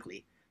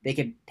logically, they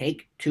could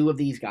take two of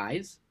these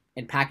guys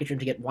and package them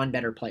to get one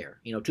better player.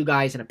 Two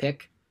guys and a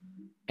pick,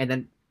 and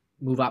then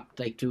move up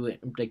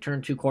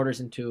turn two quarters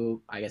into,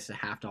 I guess, a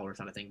 $50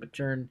 not a thing, but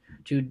turn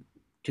two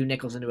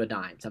nickels into a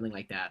dime, something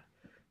like that.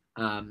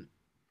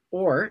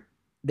 Or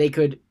they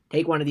could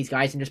take one of these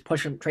guys and just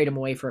trade them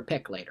away for a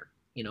pick later.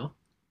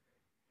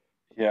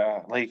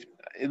 Yeah, like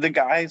the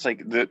guys,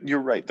 like you're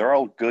right. They're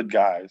all good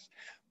guys,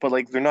 but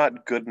like they're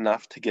not good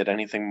enough to get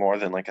anything more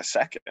than like a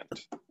second,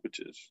 which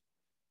is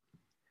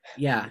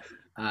Yeah,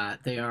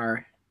 they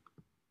are.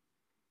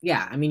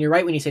 Yeah, I mean, you're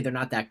right when you say they're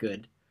not that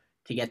good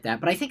to get that,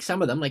 but I think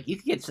some of them, like you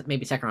could get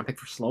maybe second round pick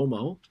for slow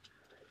mo.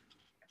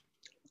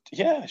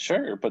 yeah,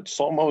 sure. But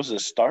slow mo's a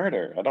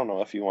starter. I don't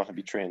know if you want to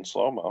be trading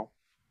slow mo.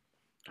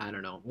 I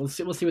don't know. We'll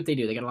see. We'll see what they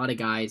do. They got a lot of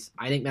guys.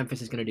 I think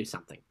Memphis is going to do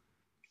something.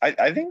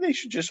 I think they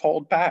should just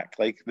hold back.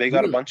 Like they got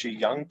a Really? bunch of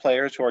young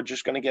players who are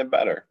just going to get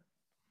better.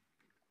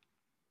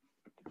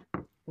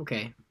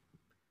 Okay,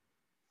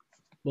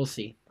 we'll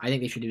see. I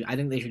think they should do. I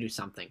think they should do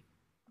something.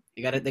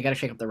 They got to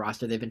shake up the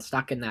roster. They've been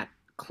stuck in that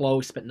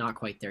close, but not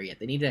quite there yet.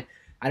 They need to.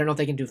 I don't know if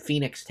they can do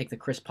Phoenix, take the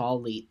Chris Paul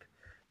leap,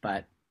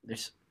 but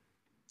there's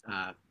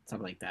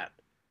something like that.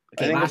 I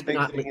Okay, think last the but big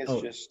not thing least. is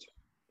Oh, just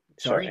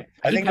sorry. I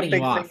I keep think the cutting you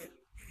big off. thing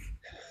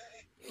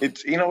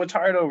it's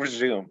hard over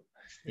Zoom.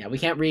 Yeah, we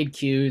can't read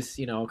cues.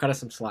 Cut us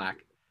some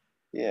slack.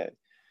 Yeah.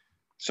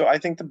 So I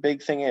think the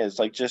big thing is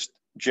like just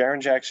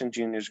Jaren Jackson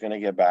Jr. is going to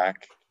get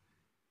back,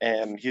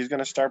 and he's going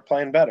to start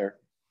playing better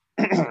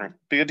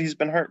because he's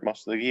been hurt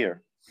most of the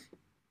year.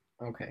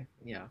 Okay,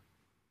 yeah.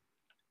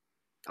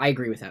 I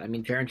agree with that. I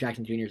mean, Jaren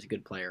Jackson Jr. is a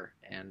good player,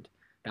 and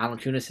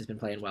Valanciunas has been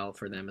playing well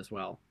for them as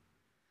well.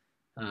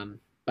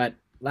 But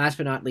last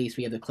but not least,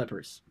 we have the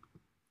Clippers,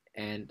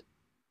 and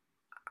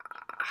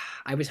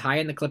I was high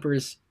in the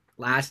Clippers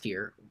last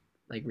year,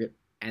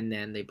 and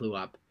then they blew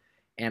up,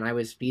 and I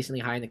was decently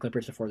high in the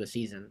Clippers before the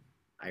season.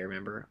 I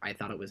remember I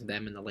thought it was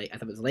them and I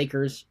thought it was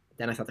Lakers.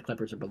 Then I thought the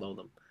Clippers were below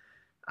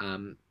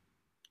them,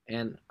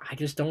 and I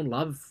just don't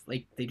love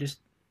they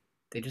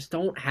just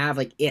don't have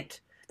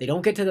it. They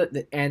don't get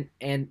to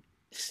and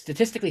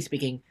statistically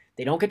speaking,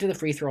 they don't get to the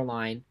free throw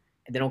line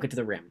and they don't get to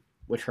the rim,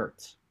 which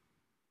hurts.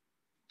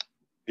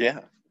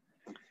 Yeah.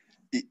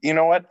 You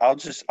know what?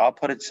 I'll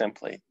put it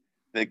simply.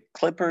 The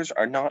Clippers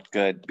are not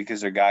good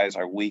because their guys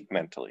are weak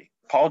mentally.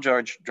 Paul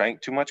George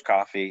drank too much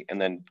coffee and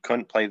then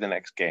couldn't play the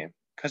next game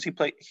because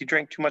he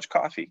drank too much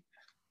coffee.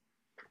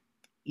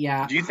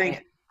 Yeah. Do you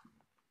think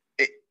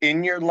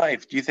in your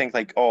life, do you think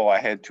like, oh, I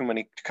had too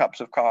many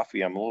cups of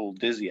coffee, I'm a little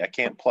dizzy, I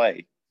can't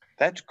play?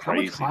 That's How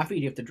much crazy. coffee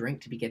do you have to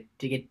drink to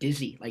get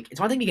dizzy? Like, it's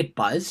one thing to get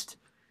buzzed,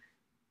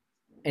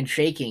 and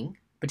shaking,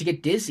 but to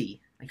get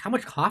dizzy. Like, how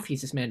much coffee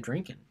is this man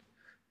drinking?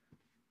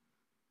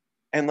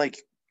 And like,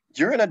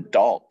 you're an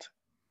adult.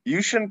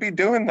 You shouldn't be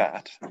doing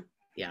that.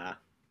 Yeah.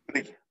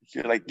 Like,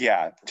 you're like,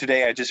 yeah,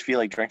 today I just feel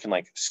like drinking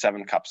like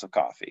 7 cups of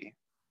coffee.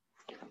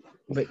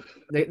 But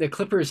the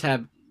Clippers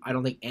have, I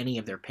don't think, any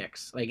of their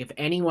picks. Like, if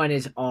anyone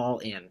is all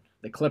in,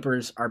 the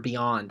Clippers are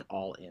beyond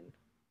all in.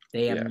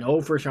 They have Yeah.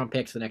 no first round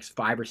picks for the next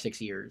 5 or 6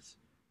 years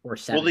or Well,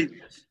 7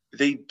 years,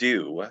 they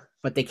do.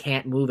 but they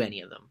can't move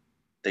any of them.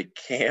 They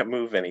can't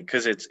move any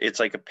because it's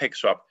like a pick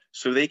swap,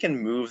 so they can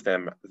move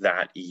them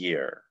that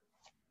year.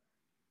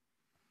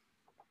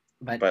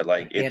 But But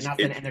like they had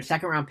nothing, it's and their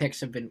second round picks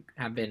have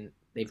been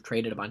they've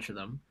traded a bunch of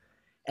them,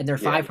 and they're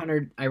yeah.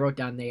 500. I wrote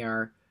down they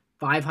are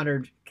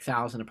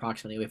 500,000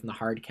 approximately away from the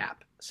hard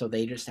cap, so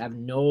they just have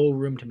no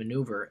room to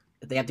maneuver.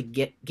 If they have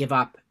to give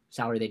up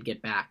salary, they'd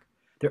get back.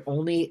 Their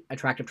only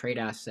attractive trade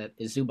asset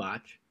is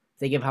Zubac. If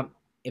they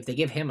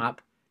give him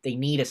up, they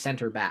need a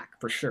center back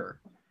for sure,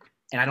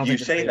 and I don't You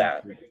think they're say trading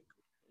that,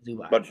 for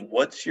Zubac. but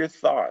what's your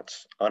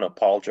thoughts on a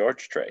Paul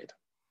George trade?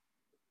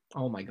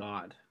 Oh my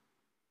god.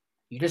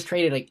 You just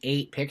traded like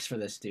 8 picks for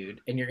this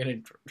dude, and you're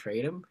gonna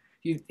trade him?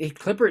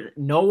 Clipper.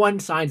 No one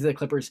signs the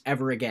Clippers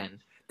ever again.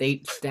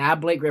 They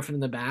stab Blake Griffin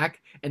in the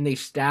back, and they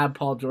stab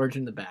Paul George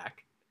in the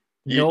back.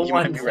 No You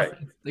might one be right.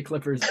 signs the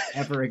Clippers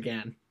ever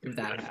again if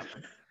that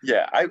happens.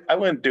 Yeah, I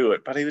wouldn't do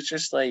it, but it was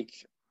just like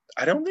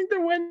I don't think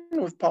they're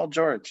winning with Paul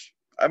George.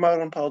 I'm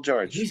out on Paul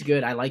George. He's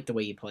good. I like the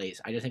way he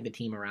plays. I just think the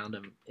team around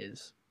him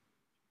is.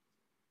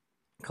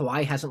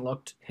 Kawhi hasn't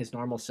looked his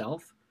normal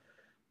self,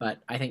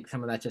 but I think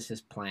some of that's just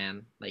his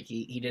plan. Like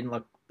he didn't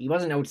look, he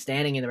wasn't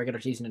outstanding in the regular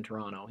season in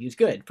Toronto. He was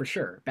good for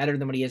sure, better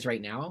than what he is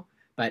right now.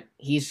 But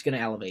he's going to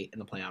elevate in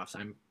the playoffs.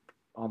 I'm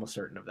almost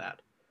certain of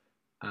that.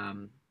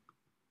 Um,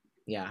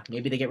 yeah,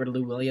 maybe they get rid of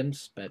Lou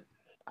Williams, but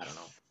I don't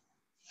know.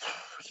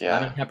 Yeah,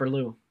 Lemon pepper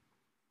Lou.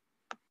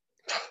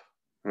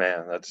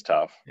 man, that's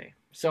tough. Okay,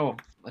 so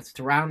let's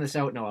to round this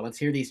out, Noah. Let's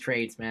hear these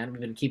trades, man.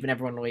 We've been keeping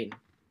everyone waiting.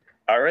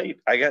 All right,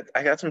 I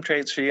got some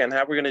trades for you, and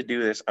how we're gonna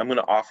do this? I'm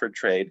gonna offer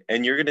trade,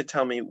 and you're gonna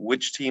tell me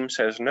which team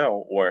says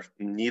no, or if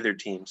neither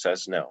team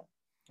says no.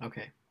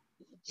 Okay.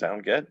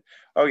 Sound good?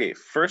 Okay,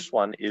 first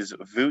one is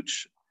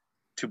Vooch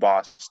to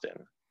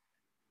Boston.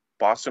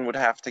 Boston would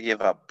have to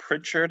give up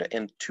Pritchard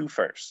and 2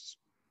 firsts.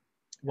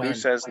 Who When?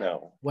 says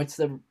no? What's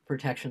the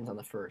protections on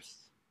the first?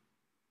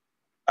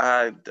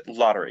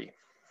 Lottery.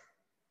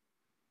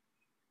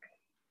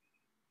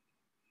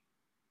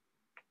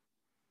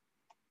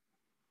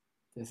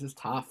 This is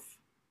tough.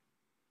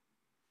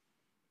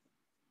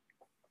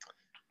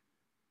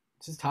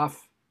 This is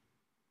tough.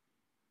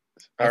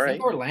 All I right.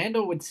 think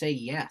Orlando would say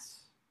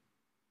yes.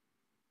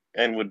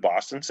 And would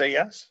Boston say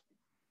yes?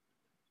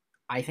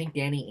 I think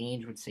Danny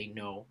Ainge would say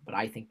no, but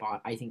I think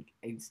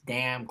it's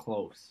damn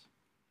close.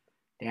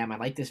 Damn, I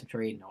like this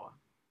trade, Noah.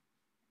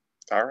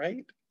 All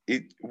right.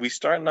 We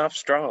starting off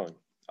strong.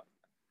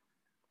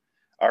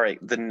 All right.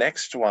 The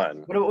next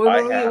one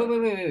I have.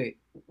 Wait.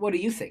 What do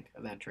you think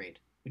of that trade?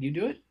 Would you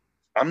do it?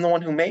 I'm the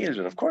one who made it,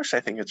 and of course, I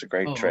think it's a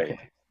great Oh, trade.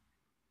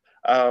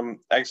 okay.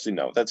 Actually,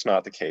 no, that's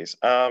not the case.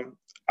 I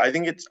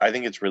think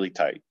it's really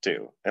tight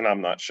too, and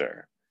I'm not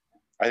sure.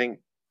 I think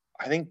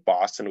I think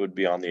Boston would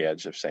be on the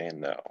edge of saying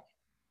no,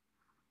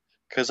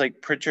 because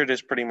like Pritchard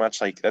is pretty much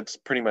like that's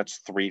pretty much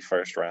 3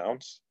 first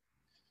rounds.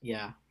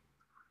 Yeah,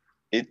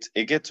 It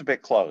gets a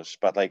bit close,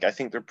 but like I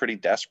think they're pretty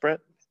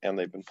desperate and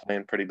they've been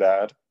playing pretty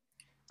bad.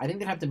 I think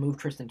they'd have to move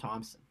Tristan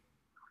Thompson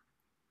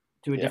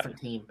to a Yeah, different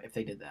team if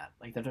they did that.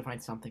 Like they have to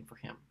find something for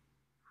him.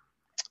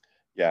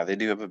 yeah, they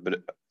do have a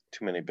bit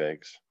too many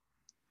bigs.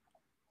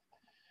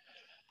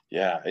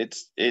 Yeah,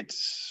 it's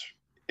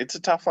a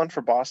tough one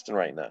for Boston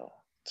right now.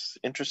 It's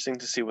interesting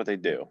to see what they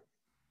do.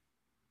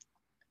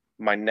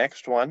 My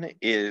next one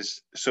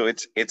is so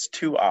it's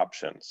 2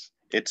 options.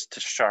 It's to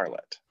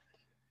Charlotte,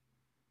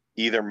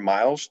 either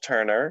Miles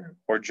Turner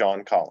or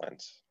John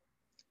Collins.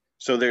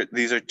 So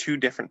these are 2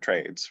 different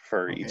trades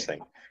for each Okay.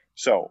 thing.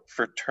 So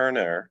for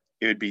Turner,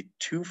 it would be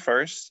 2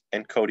 firsts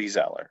and Cody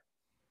Zeller.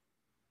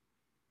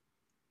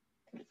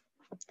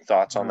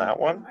 Thoughts on that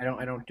one? I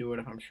don't do it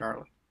if I'm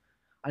Charlotte.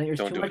 I think there's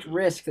Don't too do it. much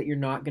risk that you're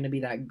not going to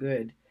be that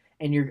good,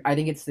 and you're. I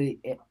think it's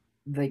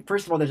like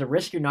first of all, there's a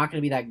risk you're not going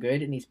to be that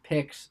good, and these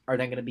picks are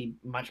then going to be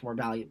much more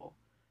valuable.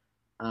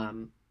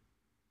 Um,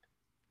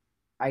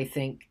 I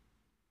think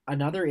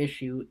another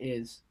issue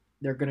is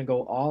they're going to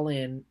go all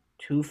in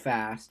too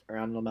fast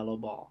around Lamelo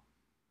Ball,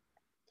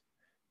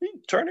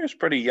 Turner's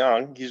pretty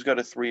young. He's got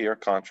a 3-year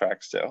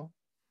contract still.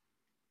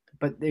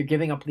 but they're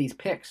giving up these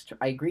picks.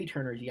 I agree,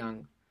 Turner's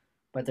young,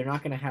 but they're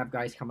not going to have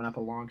guys coming up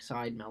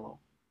alongside Melo.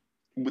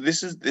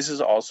 This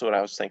is also what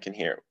I was thinking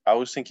here. I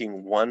was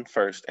thinking 1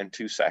 first and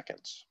 2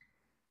 seconds.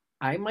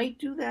 I might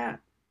do that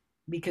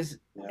because,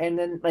 Yeah. and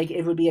then like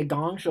it would be a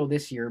gong show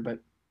this year, but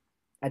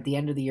at the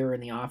end of the year in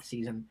the off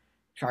season,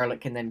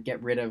 Charlotte can then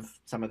get rid of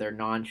some of their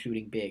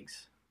non-shooting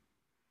bigs.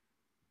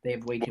 They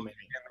have way too many.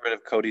 Getting rid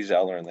of Cody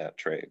Zeller in that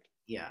trade.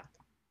 Yeah.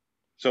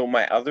 So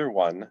my other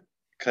one,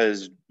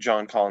 because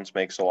John Collins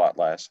makes a lot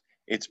less,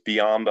 it's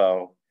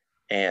Biombo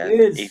and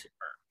Is Afer.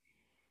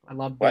 I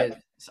love What?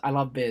 Biz. I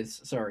love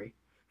Biz. Sorry.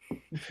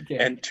 Okay.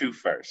 And 2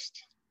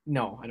 first.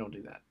 No, I don't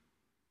do that.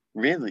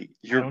 Really?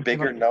 You're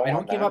bigger no I on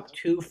don't give that? up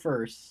 2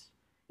 firsts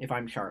if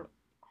I'm Charlotte.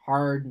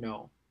 Hard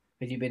no.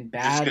 Because you've been Just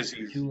bad because for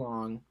he's. too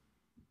long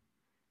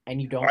and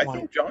you don't I want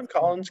think John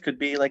Collins could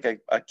be like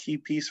a key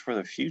piece for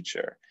the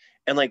future.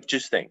 And like,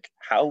 just think,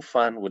 how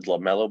fun would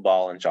LaMelo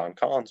Ball and John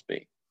Collins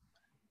be?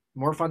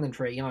 more fun than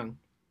Trey Young.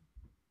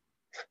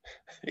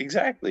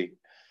 Exactly.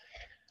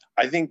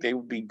 I think they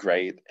would be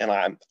great, and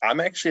I'm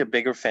actually a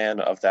bigger fan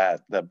of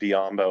that the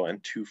Biombo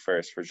and 2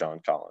 first for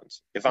John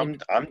Collins. If I'm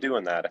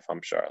doing that if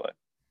I'm Charlotte.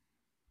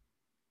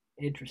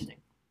 Interesting.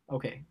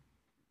 Okay.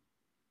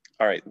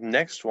 All right,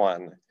 next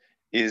one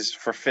is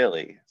for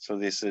Philly. So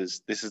this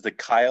is the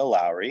Kyle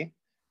Lowry.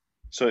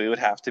 So it would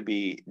have to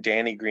be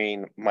Danny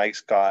Green, Mike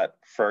Scott,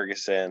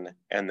 Ferguson,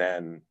 and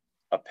then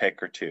a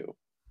pick or two.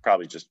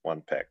 Probably just one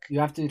pick. You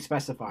have to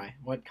specify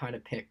what kind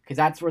of pick because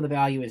that's where the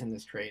value is in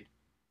this trade.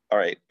 All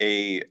right,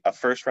 a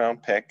first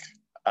round pick.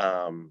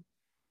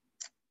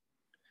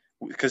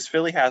 Because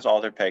Philly has all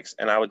their picks,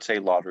 and I would say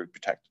lottery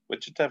protected,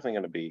 which is definitely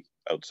going to be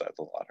outside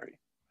the lottery.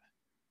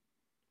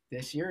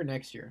 This year or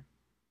next year?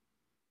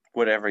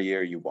 Whatever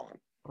year you want.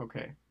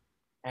 Okay.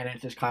 And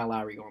it's just Kyle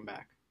Lowry going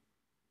back.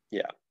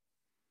 Yeah.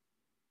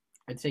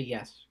 I'd say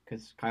yes,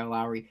 because Kyle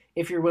Lowry,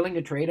 if you're willing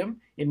to trade him,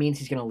 it means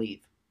he's going to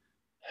leave.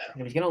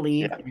 And if he's going to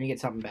leave, Yeah. you're going to get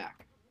something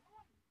back.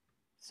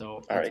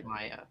 So that's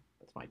my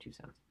 2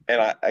 cents.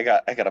 And I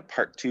got a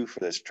part two for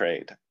this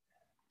trade.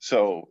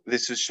 So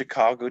this is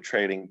Chicago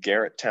trading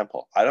Garrett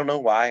Temple. I don't know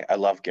why I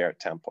love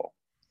Garrett Temple.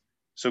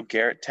 So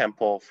Garrett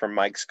Temple for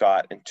Mike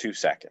Scott in 2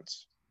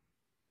 seconds.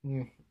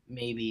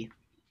 Maybe.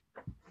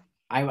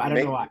 I don't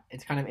know why.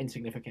 It's kind of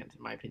insignificant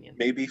in my opinion.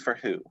 Maybe for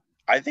who?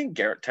 I think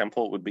Garrett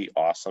Temple would be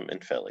awesome in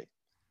Philly.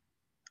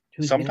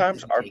 Whose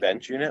Sometimes our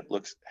bench unit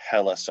looks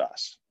hella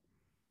sus.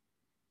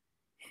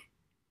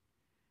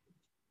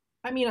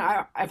 I mean,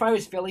 if I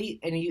was Philly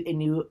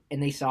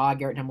and they saw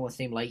Garrett Temple the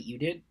same light you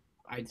did,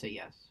 I'd say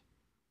yes.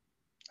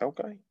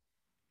 Okay.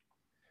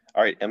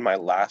 All right, and my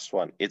last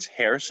one. It's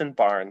Harrison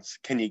Barnes.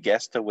 Can you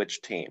guess to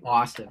which team?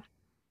 Boston.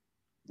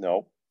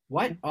 Nope.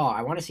 What? Oh,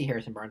 I want to see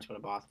Harrison Barnes go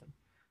to Boston.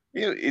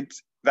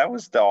 That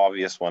was the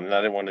obvious one, and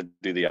I didn't want to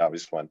do the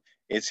obvious one.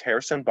 It's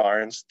Harrison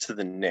Barnes to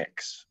the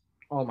Knicks.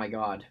 Oh my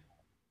God.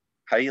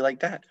 How do you like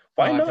that?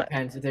 Why not? It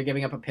depends. If they're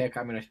giving up a pick,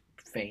 I'm gonna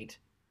faint.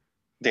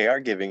 They are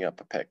giving up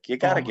a pick. You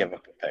got to give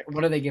up a pick.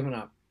 What are they giving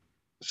up?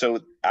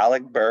 So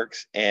Alec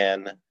Burks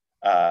and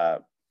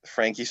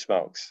Frankie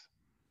Smokes.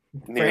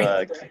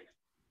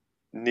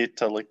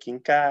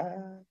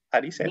 Nitalikinka. How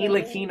do you say that?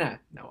 Ntilikina,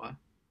 Noah.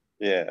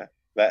 Yeah,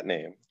 that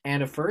name.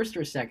 And a first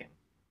or second?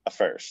 A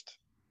first.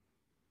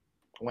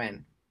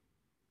 When?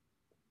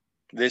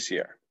 This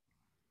year.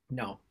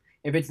 No.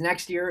 If it's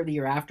next year or the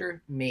year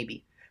after,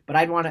 maybe. But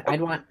I'd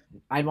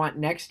want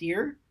next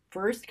year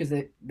first because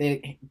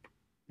the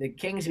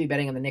Kings would be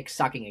betting on the Knicks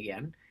sucking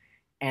again,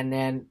 and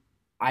then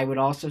I would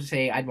also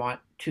say I'd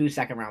want 2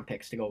 second-round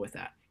picks to go with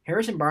that.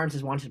 Harrison Barnes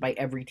is wanted by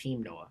every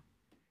team, Noah.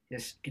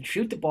 Just can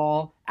shoot the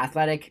ball,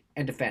 athletic,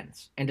 and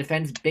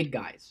defends big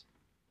guys.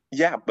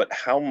 Yeah, but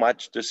how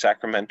much does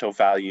Sacramento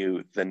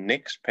value the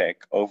Knicks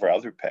pick over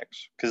other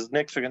picks? Because the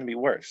Knicks are going to be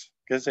worse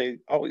because they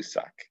always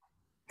suck.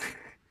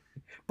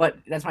 But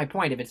that's my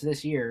point. If it's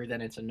this year, then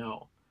it's a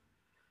no.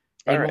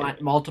 They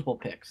want multiple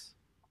picks.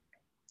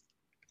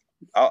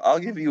 I'll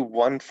give you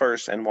 1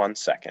 first and 1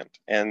 second,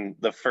 and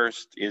the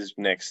first is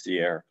next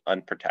year,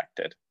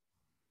 unprotected.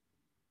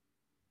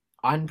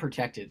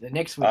 Unprotected. The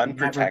Knicks would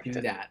never do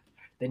that.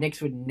 The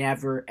Knicks would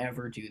never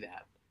ever do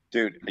that.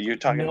 Dude, you're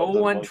talking about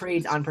no one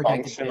trades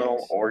unprotected functional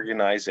picks.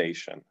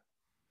 Organization.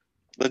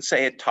 Let's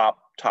say a top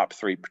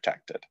 3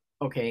 protected.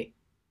 Okay,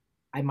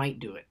 I might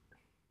do it,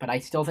 but I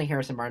still think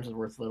Harrison Barnes is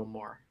worth a little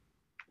more.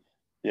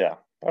 Yeah.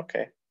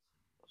 Okay.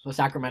 So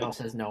Sacramento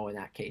says no in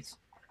that case.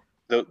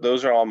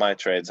 Those are all my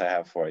trades I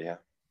have for you.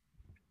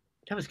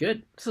 That was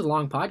good. This is a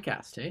long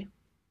podcast, eh?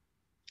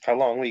 How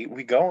long we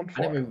going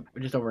for? I think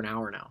we're just over an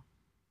hour now.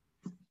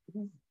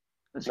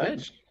 That's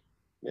nice.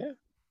 Good. Yeah.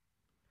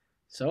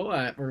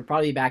 So we're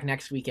probably back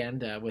next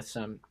weekend with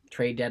some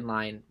trade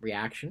deadline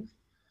reaction.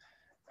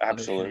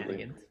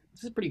 Absolutely.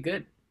 This is pretty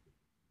good.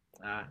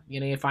 You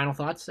know, any final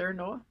thoughts there,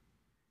 Noah?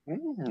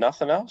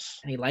 Nothing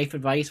else. Any life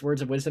advice,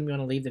 words of wisdom you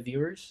want to leave the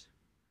viewers?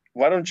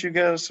 Why don't you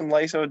give us some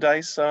LISO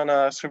dice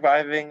on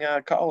surviving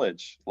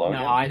college, Logan?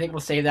 No, I think we'll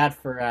save that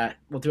for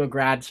we'll do a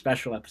grad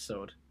special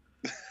episode.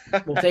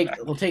 We'll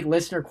take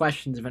listener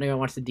questions if anyone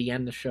wants to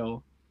DM the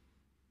show.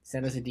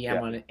 Send us a DM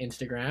on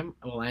Instagram.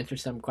 We'll answer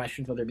some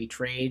questions, whether it be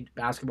trade,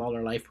 basketball,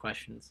 or life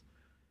questions.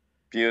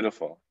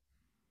 Beautiful.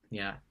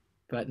 Yeah.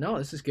 But no,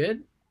 this is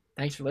good.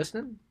 Thanks for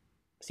listening.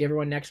 See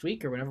everyone next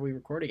week or whenever we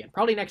record again.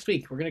 Probably next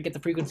week. We're going to get the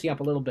frequency up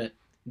a little bit.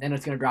 Then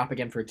it's going to drop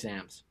again for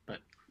exams. But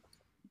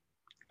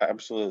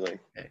absolutely.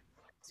 Okay.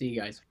 See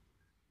you guys.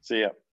 See ya.